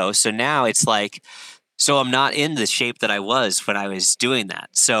 so now it's like, so I'm not in the shape that I was when I was doing that.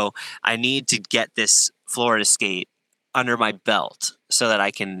 So I need to get this Florida skate under my belt so that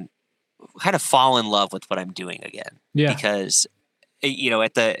I can kind of fall in love with what I'm doing again. Yeah. Because,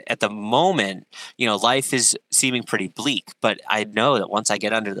 at the moment, life is seeming pretty bleak, but I know that once I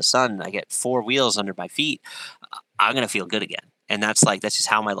get under the sun, I get 4 wheels under my feet, I'm going to feel good again. And that's just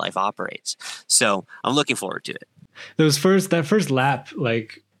how my life operates. So I'm looking forward to it. That first lap,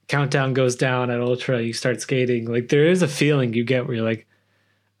 like countdown goes down at ultra, you start skating. Like there is a feeling you get where you're like,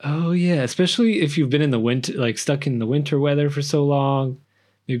 oh yeah, especially if you've been in the winter, like stuck in the winter weather for so long,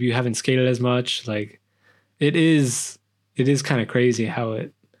 maybe you haven't skated as much. Like it is kind of crazy how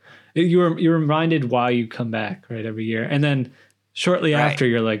you're reminded why you come back, right, every year. And then shortly after,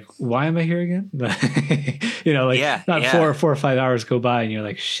 you're like, why am I here again? Not 4 or 5 hours go by and you're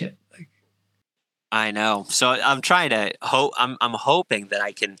like, shit. Like, I know. So I'm trying to hope. I'm hoping that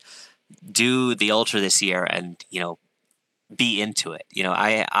I can do the ultra this year and be into it.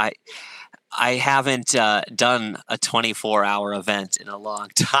 I haven't done a 24-hour event in a long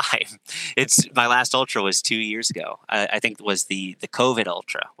time. My last ultra was 2 years ago. I think it was the COVID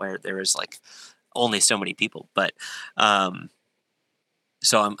ultra where there was like only so many people. But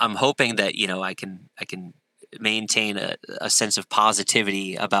so I'm hoping that I can maintain a sense of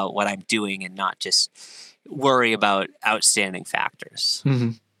positivity about what I'm doing and not just worry about outstanding factors.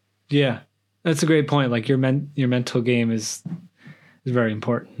 Mm-hmm. Yeah, that's a great point. Like your mental game is very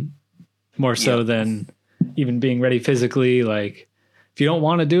important. more so than even being ready physically. Like if you don't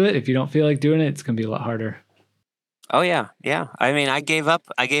want to do it, if you don't feel like doing it, it's going to be a lot harder. Oh yeah. Yeah. I mean, I gave up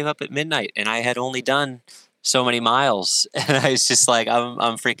at midnight and I had only done so many miles and I was just like,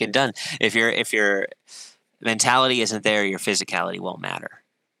 I'm freaking done. If your mentality isn't there, your physicality won't matter.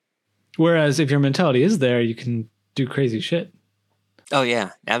 Whereas if your mentality is there, you can do crazy shit. Oh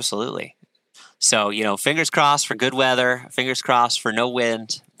yeah, absolutely. So, fingers crossed for good weather, fingers crossed for no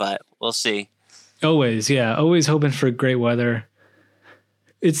wind, but we'll see. Always. Yeah. Always hoping for great weather.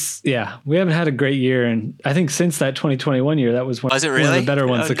 We haven't had a great year. And I think since that 2021 year, that was one of the better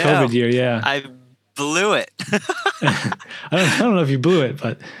ones, the COVID year. Yeah. I blew it. I don't know if you blew it,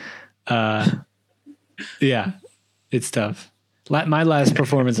 but yeah, it's tough. My last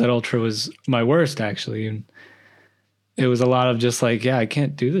performance at Ultra was my worst, actually. And it was a lot of just like, I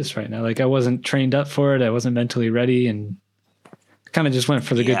can't do this right now. Like I wasn't trained up for it. I wasn't mentally ready and kind of just went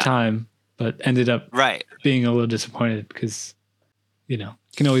for the good time, but ended up being a little disappointed because, you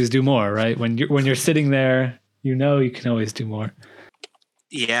can always do more, right? When you're sitting there, you can always do more.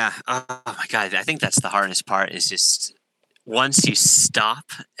 Yeah. Oh my God. I think that's the hardest part is just once you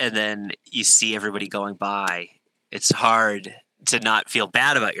stop and then you see everybody going by, it's hard to not feel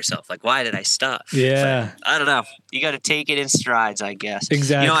bad about yourself. Like, why did I stop? Yeah. But I don't know. You got to take it in strides, I guess.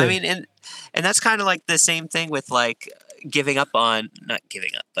 Exactly. I mean, and that's kind of like the same thing with like not giving up,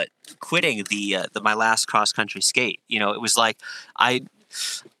 but quitting the my last cross country skate. It was like I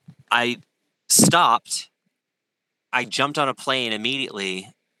stopped. I jumped on a plane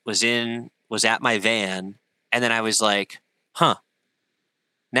immediately, was at my van, and then I was like,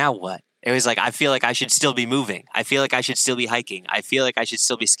 now what? It was like, I feel like I should still be moving. I feel like I should still be hiking. I feel like I should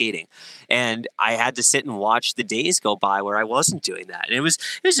still be skating. And I had to sit and watch the days go by where I wasn't doing that. And it was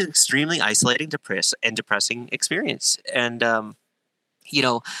an extremely isolating, depressing experience. And, and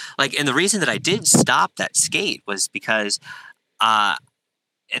the reason that I did stop that skate was because at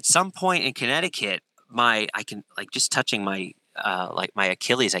some point in Connecticut, I can like just touching my my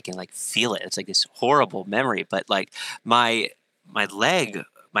Achilles, I can like feel it. It's like this horrible memory, but like my leg,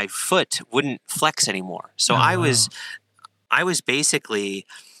 my foot wouldn't flex anymore. So I was basically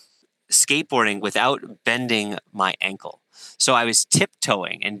skateboarding without bending my ankle. So I was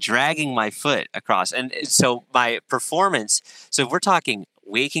tiptoeing and dragging my foot across. And so my performance, so we're talking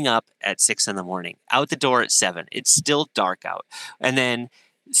waking up at 6 a.m, out the door at 7. It's still dark out. And then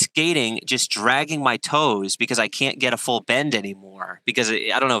skating, just dragging my toes because I can't get a full bend anymore because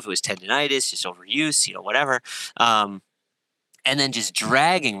I don't know if it was tendonitis, just overuse, whatever. And then just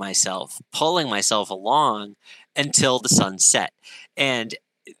dragging myself, pulling myself along until the sun set. And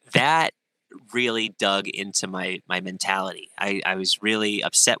that really dug into my mentality. I was really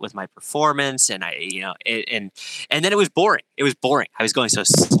upset with my performance and and then it was boring. It was boring. I was going so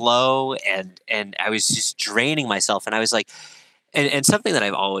slow and I was just draining myself. And I was like, and something that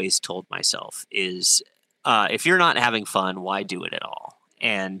I've always told myself is, if you're not having fun, why do it at all?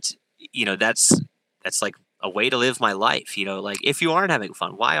 And, that's like a way to live my life, like if you aren't having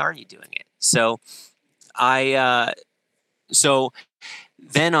fun, why are you doing it? So so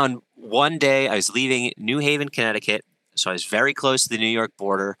then on one day I was leaving New Haven, Connecticut. So I was very close to the New York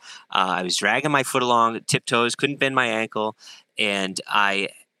border. I was dragging my foot along, tiptoes, couldn't bend my ankle. And I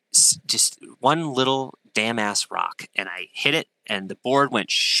just one little damn ass rock and I hit it and the board went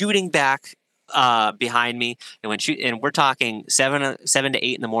shooting back behind me and we're talking 7 to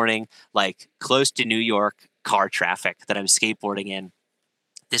 8 in the morning, like close to New York car traffic that I'm skateboarding in.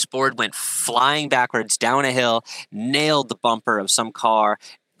 This board went flying backwards down a hill, nailed the bumper of some car.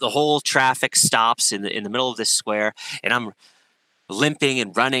 The whole traffic stops in the middle of this square, and I'm limping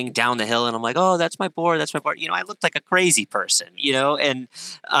and running down the hill. And I'm like, "Oh, that's my board. That's my board." I looked like a crazy person, and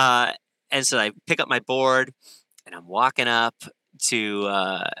so I pick up my board, and I'm walking up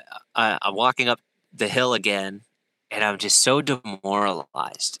the hill again. And I'm just so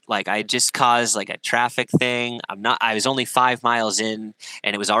demoralized. Like I just caused like a traffic thing. I was only 5 miles in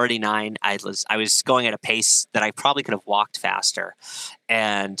and it was already 9. I was going at a pace that I probably could have walked faster.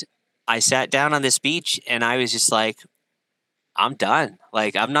 And I sat down on this beach and I was just like, I'm done.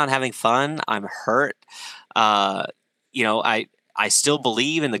 Like I'm not having fun. I'm hurt. I still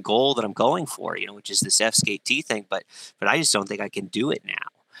believe in the goal that I'm going for, which is this F Skate T thing, but I just don't think I can do it now.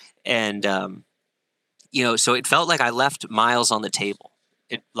 And so it felt like I left miles on the table.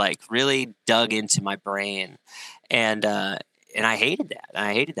 It like really dug into my brain, and I hated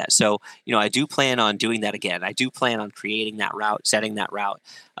that. So I do plan on doing that again. I do plan on creating that route, setting that route.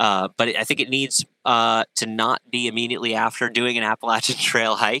 But I think it needs to not be immediately after doing an Appalachian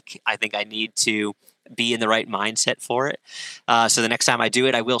Trail hike. I think I need to be in the right mindset for it. So the next time I do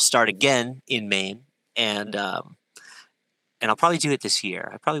it, I will start again in Maine, and I'll probably do it this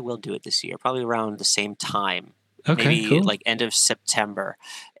year. I probably will do it this year, probably around the same time, Okay, maybe cool. like end of September,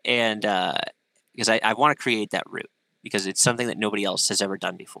 and because I want to create that route because it's something that nobody else has ever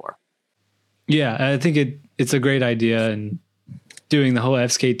done before. Yeah, I think it's a great idea, and doing the whole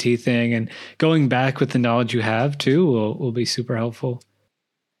FSKT thing and going back with the knowledge you have too will be super helpful.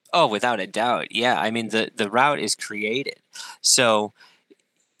 Oh, without a doubt. Yeah. I mean, the route is created. So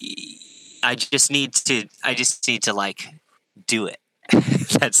I just need to like do it.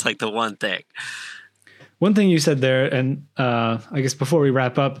 That's like the one thing. One thing you said there, and I guess before we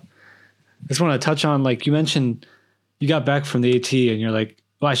wrap up, I just want to touch on, like, you mentioned you got back from the AT and you're like,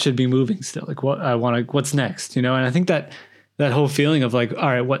 well, I should be moving still. Like, what's next? And I think that whole feeling of like, all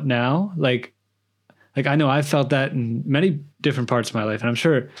right, what now? Like I know I've felt that in many different parts of my life, and I'm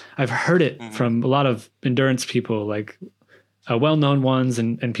sure I've heard it from a lot of endurance people, like well-known ones,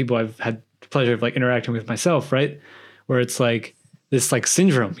 and people I've had the pleasure of like interacting with myself, right? Where it's like this like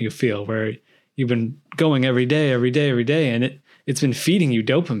syndrome you feel where you've been going every day, and it's been feeding you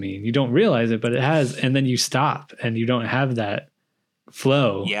dopamine. You don't realize it, but it has, and then you stop and you don't have that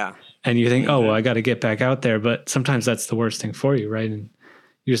flow. Yeah. And you think, oh, well, I got to get back out there, but sometimes that's the worst thing for you, right? And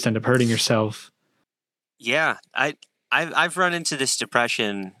you just end up hurting yourself. Yeah, I've run into this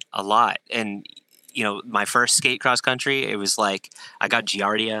depression a lot, and my first skate cross country, it was like I got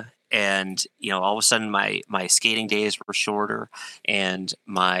giardia, and all of a sudden my skating days were shorter, and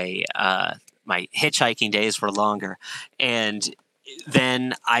my hitchhiking days were longer, and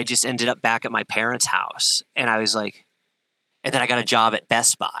then I just ended up back at my parents' house, and I was like, and then I got a job at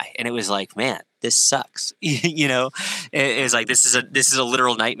Best Buy, and it was like, man, this sucks. It was like this is a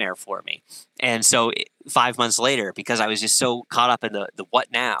literal nightmare for me. And so 5 months later, because I was just so caught up in the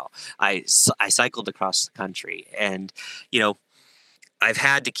what now, I cycled across the country, and I've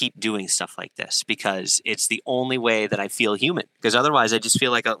had to keep doing stuff like this because it's the only way that I feel human. Because otherwise, I just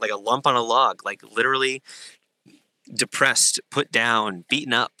feel like a lump on a log, like literally depressed, put down,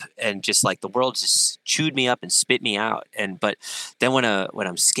 beaten up, and just like the world just chewed me up and spit me out. But then when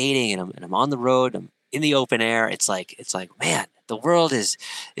I'm skating and I'm on the road, I'm in the open air, it's like man, the world is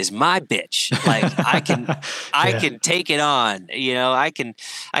my bitch. Like I can take it on. I can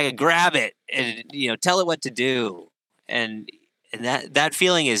grab it and tell it what to do. And that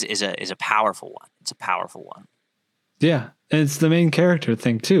feeling is a powerful one. It's a powerful one. Yeah. And it's the main character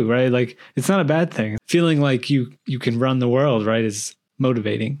thing too, right? Like, it's not a bad thing. Feeling like you can run the world, right, is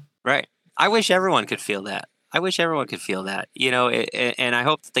motivating. Right. I wish everyone could feel that. And I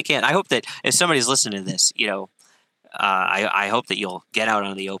hope that they can. I hope that if somebody's listening to this, I hope that you'll get out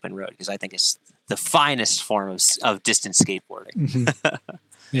on the open road, because I think it's the finest form of distance skateboarding. Mm-hmm.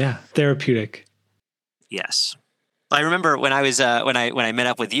 Yeah. Therapeutic. Yes. I remember when I was when I met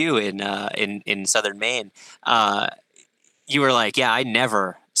up with you in southern Maine, you were like, yeah, I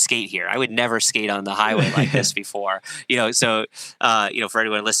never skate here. I would never skate on the highway like this before. So for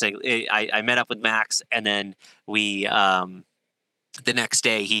anyone listening, I met up with Max, and then we the next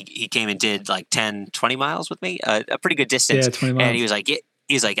day he came and did like 10, 20 miles with me, a pretty good distance. Yeah, 20 miles. And he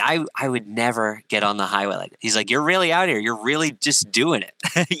was like, I would never get on the highway like that. He's like, you're really out here. You're really just doing it,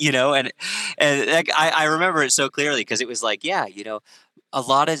 and I remember it so clearly, because it was like, yeah, a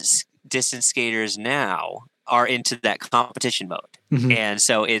lot of distance skaters now are into that competition mode. Mm-hmm. And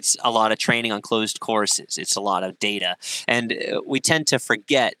so it's a lot of training on closed courses. It's a lot of data. And we tend to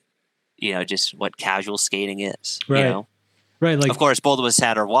forget, just what casual skating is, Right. Right. Like, of course, both of us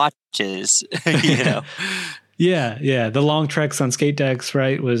had our watches, Yeah. The long treks on skate decks,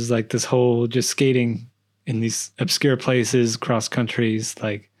 right, was like this whole just skating in these obscure places, cross countries,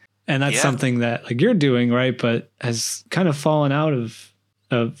 like, and that's something that like you're doing, right, but has kind of fallen out of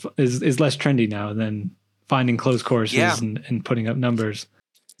is less trendy now than finding closed courses and putting up numbers.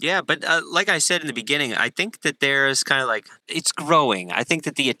 Yeah, but like I said in the beginning, I think that there's kind of like, it's growing. I think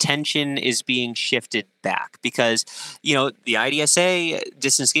that the attention is being shifted back because, the IDSA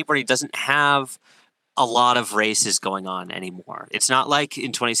distance skateboarding doesn't have a lot of races going on anymore. It's not like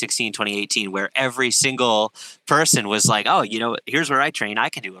in 2016, 2018, where every single person was like, oh, here's where I train, I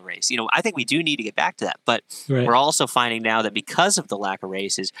can do a race. I think we do need to get back to that. But We're also finding now that because of the lack of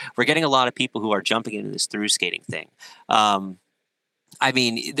races, we're getting a lot of people who are jumping into this through skating thing. I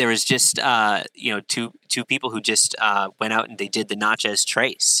mean, there was just, two people who just went out and they did the Natchez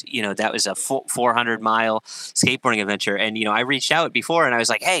Trace. That was a 400-mile skateboarding adventure. And, I reached out before and I was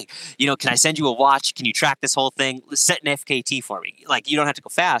like, hey, can I send you a watch? Can you track this whole thing? Set an FKT for me. Like, you don't have to go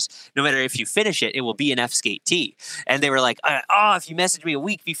fast. No matter if you finish it, it will be an FKT. And they were like, if you messaged me a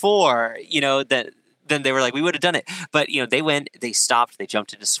week before, that then they were like, we would have done it. But, they went, they stopped, they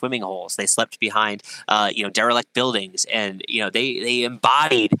jumped into swimming holes, they slept behind, derelict buildings, and, they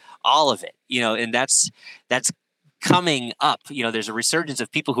embodied all of it, and that's coming up. There's a resurgence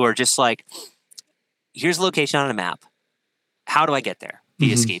of people who are just like, here's a location on a map. How do I get there?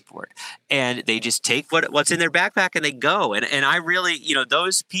 Via skateboard. And they just take what's in their backpack and they go. And I really,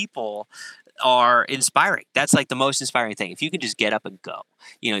 those people are inspiring. That's like the most inspiring thing. If you can just get up and go,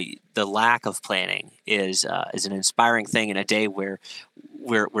 the lack of planning is an inspiring thing in a day where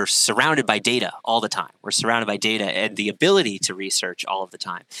we're surrounded by data all the time. We're surrounded by data and the ability to research all of the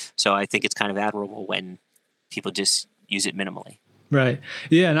time. So I think it's kind of admirable when people just use it minimally. Right.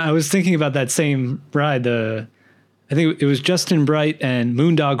 Yeah. And I was thinking about that same ride. I think it was Justin Bright and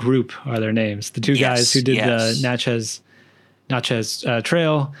Moondog Group are their names. The two guys who did the Natchez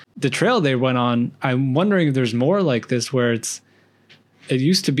Trail. The trail they went on, I'm wondering if there's more like this where it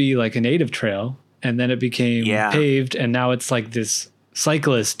used to be like a native trail and then it became paved, and now it's like this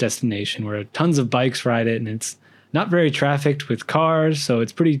cyclist destination where tons of bikes ride it, and it's not very trafficked with cars, so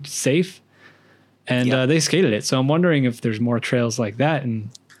it's pretty safe. And they skated it. So I'm wondering if there's more trails like that, and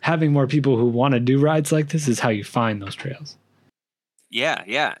having more people who want to do rides like this is how you find those trails.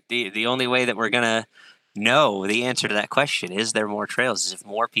 Yeah. The only way that we're going to know the answer to that question, is there more trails, is if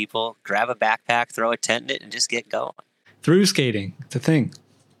more people grab a backpack, throw a tent in it, and just get going. Through skating. It's a thing.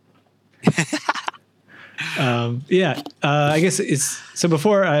 I guess it's so.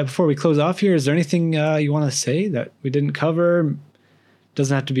 Before we close off here, is there anything you want to say that we didn't cover?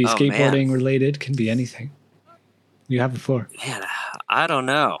 Doesn't have to be skateboarding related. Can be anything. You have the floor. Man, I don't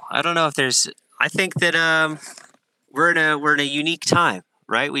know. If there's. I think that we're in a unique time,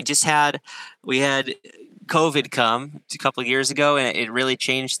 right? We had COVID come a couple of years ago, and it really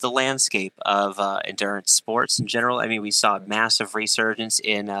changed the landscape of endurance sports in general. I mean, we saw a massive resurgence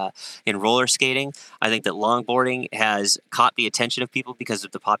in roller skating. I think that longboarding has caught the attention of people because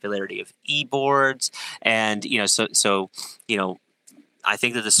of the popularity of e-boards, and I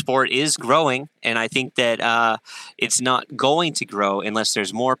think that the sport is growing, and I think that it's not going to grow unless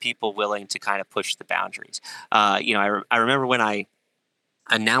there's more people willing to kind of push the boundaries. I remember when I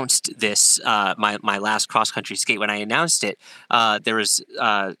announced this, my last cross country skate, when I announced it, there was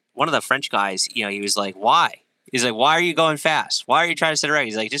one of the French guys, he was like, why? He's like, why are you going fast? Why are you trying to set a record?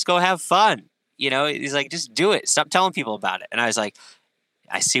 He's like, just go have fun. He's like, just do it. Stop telling people about it. And I was like,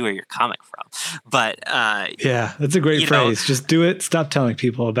 I see where you're coming from, but yeah, that's a great phrase. Just do it. Stop telling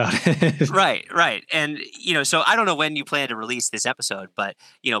people about it. Right. And so I don't know when you plan to release this episode, but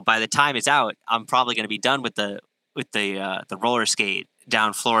by the time it's out, I'm probably going to be done with the roller skate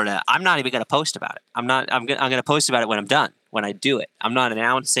down Florida. I'm not even going to post about it. I'm going to post about it when I'm done, when I do it. I'm not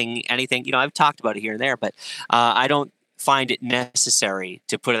announcing anything. I've talked about it here and there, but I don't find it necessary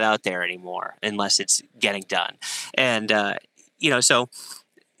to put it out there anymore unless it's getting done. And so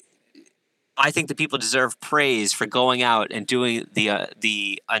I think that people deserve praise for going out and doing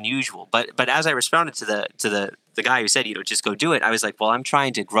the unusual. But as I responded to the guy who said, just go do it, I was like, well, I'm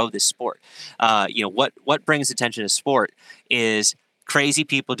trying to grow this sport. What brings attention to sport is crazy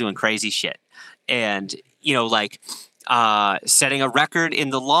people doing crazy shit, and setting a record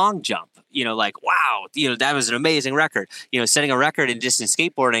in the long jump. Wow, that was an amazing record. Setting a record in distance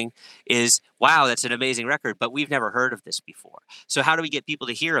skateboarding is, wow, that's an amazing record, but we've never heard of this before. So how do we get people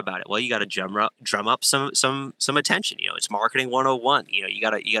to hear about it? Well, you got to drum up some attention. It's marketing 101. You got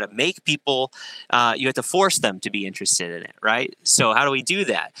to make people, you have to force them to be interested in it, right? So how do we do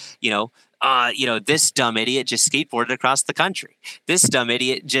that? This dumb idiot just skateboarded across the country. This dumb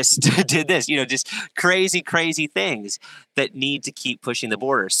idiot just did this, just crazy, crazy things that need to keep pushing the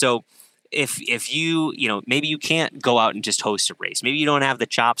border. So if you, maybe you can't go out and just host a race. Maybe you don't have the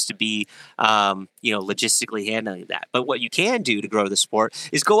chops to be, logistically handling that. But what you can do to grow the sport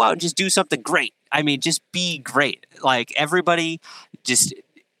is go out and just do something great. I mean, just be great. Like everybody just...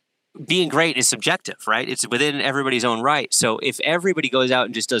 being great is subjective, right? It's within everybody's own right. So if everybody goes out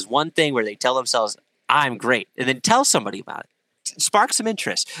and just does one thing where they tell themselves, I'm great, and then tell somebody about it, spark some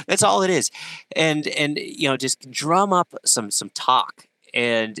interest. That's all it is. And just drum up some talk.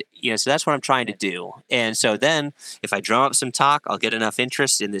 And, so that's what I'm trying to do. And so then if I drum up some talk, I'll get enough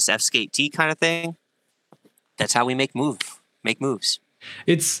interest in this F-Skate T kind of thing. That's how we make moves.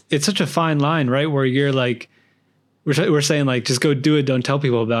 It's such a fine line, right? Where you're like, we're saying like, just go do it. Don't tell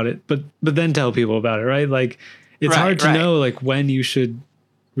people about it, but then tell people about it. Right. Like it's hard to know like when you should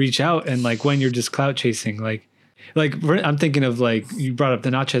reach out and like when you're just clout chasing. Like I'm thinking of like, you brought up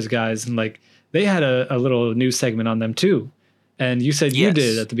the Natchez guys and like they had a little news segment on them too. And you said you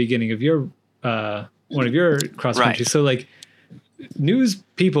did at the beginning of your, one of your cross country. So like news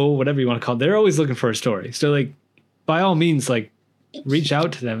people, whatever you want to call it, they're always looking for a story. So like, by all means, like reach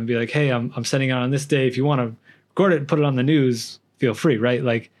out to them and be like, hey, I'm sending out on this day. If you want to record it and put it on the news, feel free. Right.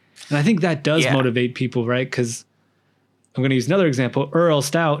 Like, and I think that does motivate people. Right. Cause I'm going to use another example. Earl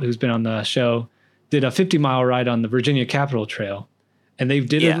Stout, who's been on the show, did a 50-mile ride on the Virginia Capitol Trail. And they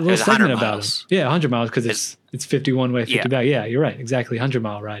did a little segment about it. Yeah, 100 miles because it's 51 way, 50 back. Yeah, you're right. Exactly,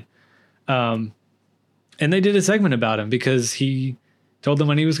 100-mile ride. And they did a segment about him because he told them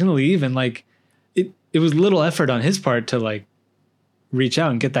when he was going to leave. And like, it was little effort on his part to like reach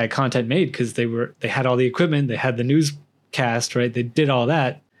out and get that content made because they had all the equipment. They had the newscast, right? They did all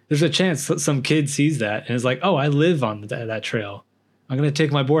that. There's a chance that some kid sees that and is like, oh, I live on that trail. I'm going to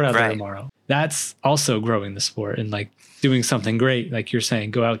take my board out there tomorrow. That's also growing the sport and like doing something great. Like you're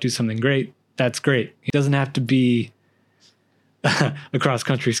saying, go out, do something great. That's great. It doesn't have to be a cross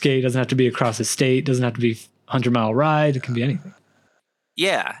country skate. It doesn't have to be across a state. It doesn't have to be 100-mile ride. It can be anything.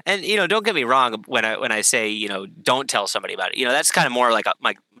 Yeah. And, don't get me wrong when I say, don't tell somebody about it. That's kind of more like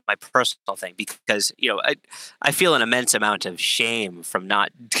my personal thing because, I feel an immense amount of shame from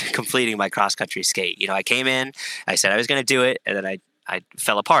not completing my cross country skate. I came in, I said I was going to do it, and then I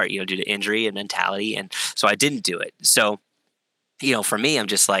fell apart, due to injury and mentality. And so I didn't do it. So, for me, I'm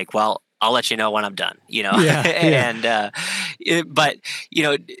just like, well, I'll let you know when I'm done, and, but,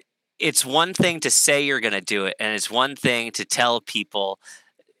 it's one thing to say you're going to do it. And it's one thing to tell people,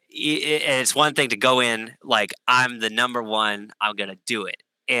 and it's one thing to go in like, I'm the number one, I'm going to do it.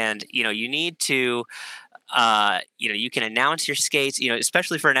 And, you need to, you can announce your skates,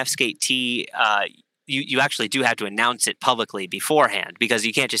 especially for an F skate T, you actually do have to announce it publicly beforehand because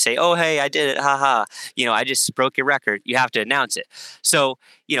you can't just say, oh, hey, I did it. Ha. I just broke your record. You have to announce it. So,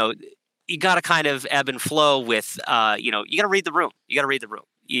 you got to kind of ebb and flow with, you got to read the room.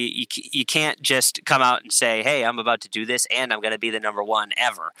 You can't just come out and say, hey, I'm about to do this and I'm going to be the number one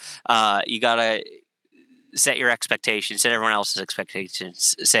ever. You got to set your expectations, set everyone else's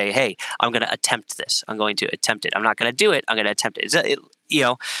expectations. Say, hey, I'm going to attempt this. I'm going to attempt it. I'm not going to do it. I'm going to attempt it.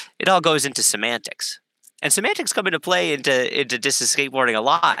 It all goes into semantics. And semantics come into play into distance skateboarding a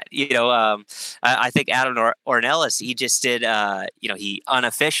lot. I think Adam Ornelas, he just did, he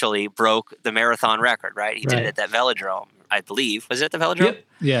unofficially broke the marathon record, right? He did it at that velodrome, I believe. Was it at the velodrome? Yep.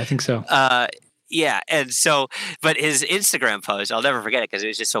 Yeah, I think so. Yeah. And so, but his Instagram post, I'll never forget it because it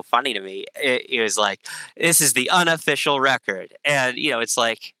was just so funny to me. It was like, this is the unofficial record. And, it's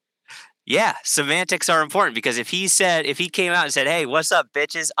like, yeah, semantics are important because if he came out and said, hey, what's up,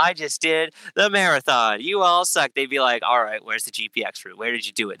 bitches? I just did the marathon. You all suck. They'd be like, all right, where's the GPX route? Where did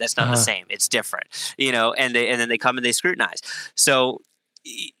you do it? That's not the same. It's different, and then they come and they scrutinize. So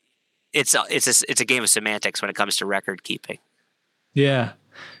it's a game of semantics when it comes to record keeping. Yeah.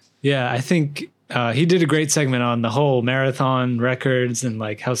 Yeah. I think he did a great segment on the whole marathon records and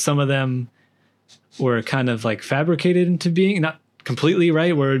like how some of them were kind of like fabricated into being not completely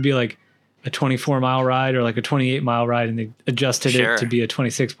right, where it would be like a 24-mile ride or like a 28-mile ride and they adjusted it to be a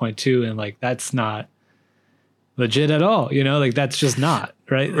 26.2 and like that's not legit at all, like that's just not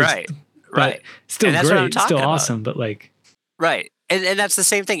right. Right. Still great, still awesome, but like right. And that's the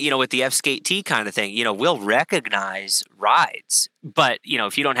same thing, with the F skate T kind of thing, we'll recognize rides, but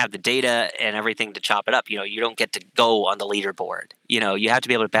if you don't have the data and everything to chop it up, you don't get to go on the leaderboard. You have to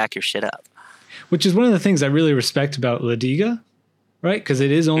be able to back your shit up. Which is one of the things I really respect about La Diga. Right, because it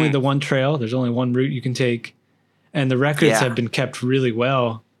is only the one trail. There's only one route you can take, and the records have been kept really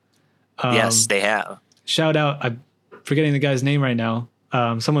well. Yes, they have. Shout out! I'm forgetting the guy's name right now.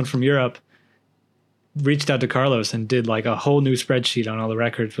 Someone from Europe reached out to Carlos and did like a whole new spreadsheet on all the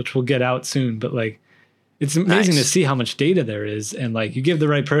records, which we'll get out soon. But like, it's amazing to see how much data there is, and like you give the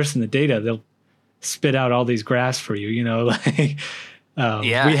right person the data, they'll spit out all these graphs for you. Like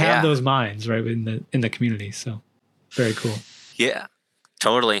we have those minds right in the community. So very cool. Yeah,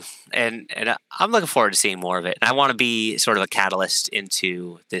 totally. And I'm looking forward to seeing more of it. And I want to be sort of a catalyst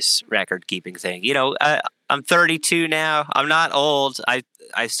into this record keeping thing. I'm 32 now. I'm not old.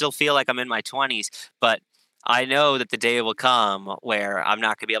 I still feel like I'm in my 20s, but I know that the day will come where I'm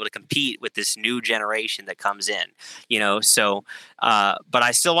not going to be able to compete with this new generation that comes in, so, but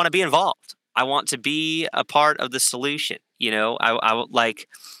I still want to be involved. I want to be a part of the solution. I would like,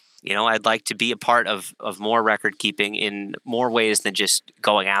 I'd like to be a part of more record keeping in more ways than just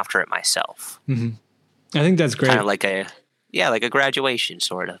going after it myself. Mm-hmm. I think that's great. Kind of like a graduation,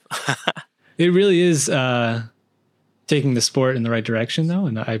 sort of. It really is taking the sport in the right direction, though,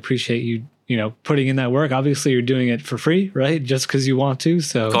 and I appreciate you, putting in that work. Obviously, you're doing it for free, right? Just because you want to.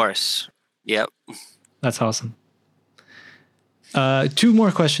 So, of course, yep. That's awesome. 2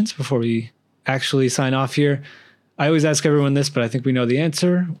 more questions before we actually sign off here. I always ask everyone this, but I think we know the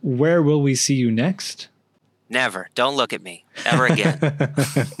answer. Where will we see you next? Never. Don't look at me ever again.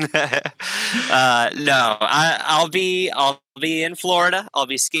 No, I'll be in Florida. I'll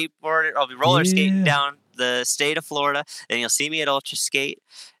be skateboarding. I'll be roller skating down the state of Florida, and you'll see me at Ultra Skate.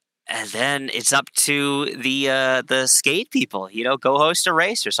 And then it's up to the skate people, go host a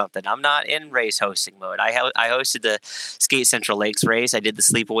race or something. I'm not in race hosting mode. I hosted the Skate Central Lakes race. I did the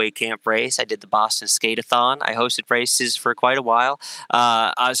Sleepaway Camp race. I did the Boston Skate-a-thon. I hosted races for quite a while.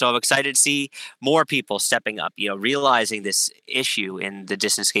 So I'm excited to see more people stepping up, realizing this issue in the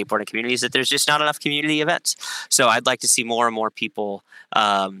distance skateboarding community is that there's just not enough community events. So I'd like to see more and more people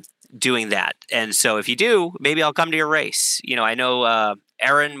doing that. And so if you do, maybe I'll come to your race. I know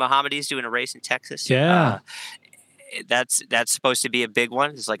Aaron Mohammadi's doing a race in Texas. Yeah. That's supposed to be a big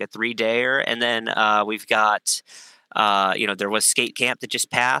one. It's like a 3-dayer. And then we've got, there was Skate Camp that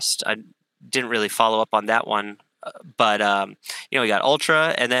just passed. I didn't really follow up on that one. But, we got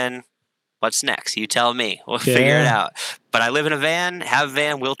Ultra, and then what's next? You tell me. We'll figure it out. But I live in a van, have a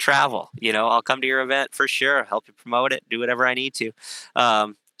van, we'll travel. I'll come to your event for sure, help you promote it, do whatever I need to.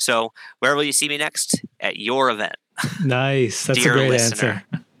 So where will you see me next? At your event. Nice. That's a great answer.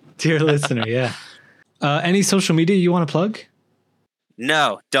 Dear listener, yeah. Any social media you want to plug?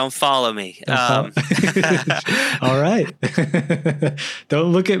 No, don't follow me. All right.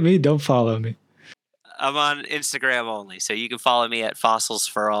 Don't look at me. Don't follow me. I'm on Instagram only, so you can follow me at Fossils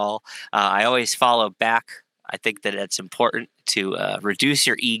for All. I always follow back. I think that it's important to reduce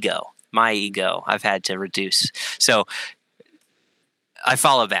your ego. My ego, I've had to reduce. So I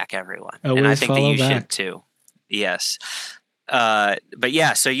follow back everyone, and I think that you should too. Yes. But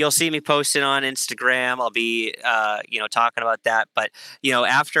yeah, so you'll see me posting on Instagram. I'll be, talking about that. But,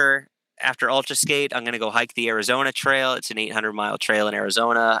 after Ultra Skate, I'm going to go hike the Arizona Trail. It's an 800-mile trail in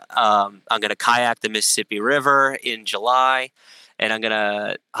Arizona. I'm going to kayak the Mississippi River in July. And I'm going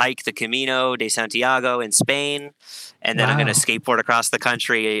to hike the Camino de Santiago in Spain. And then I'm going to skateboard across the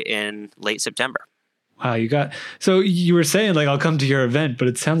country in late September. Wow, so you were saying I'll come to your event, but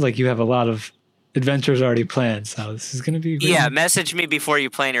it sounds like you have a lot of adventures already planned. So this is going to be great. Yeah, message me before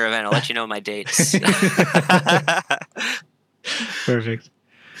you plan your event. I'll let you know my dates. Perfect.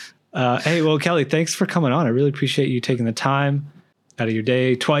 Hey, well, Calleigh, thanks for coming on. I really appreciate you taking the time out of your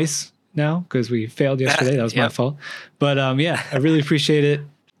day twice now because we failed yesterday. That was my fault. But I really appreciate it.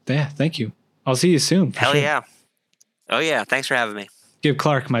 Yeah, thank you. I'll see you soon. Hell sure. Yeah. Oh, yeah. Thanks for having me. Give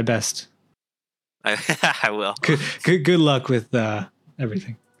Clark my best. I will. Good luck with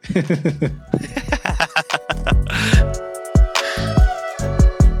everything.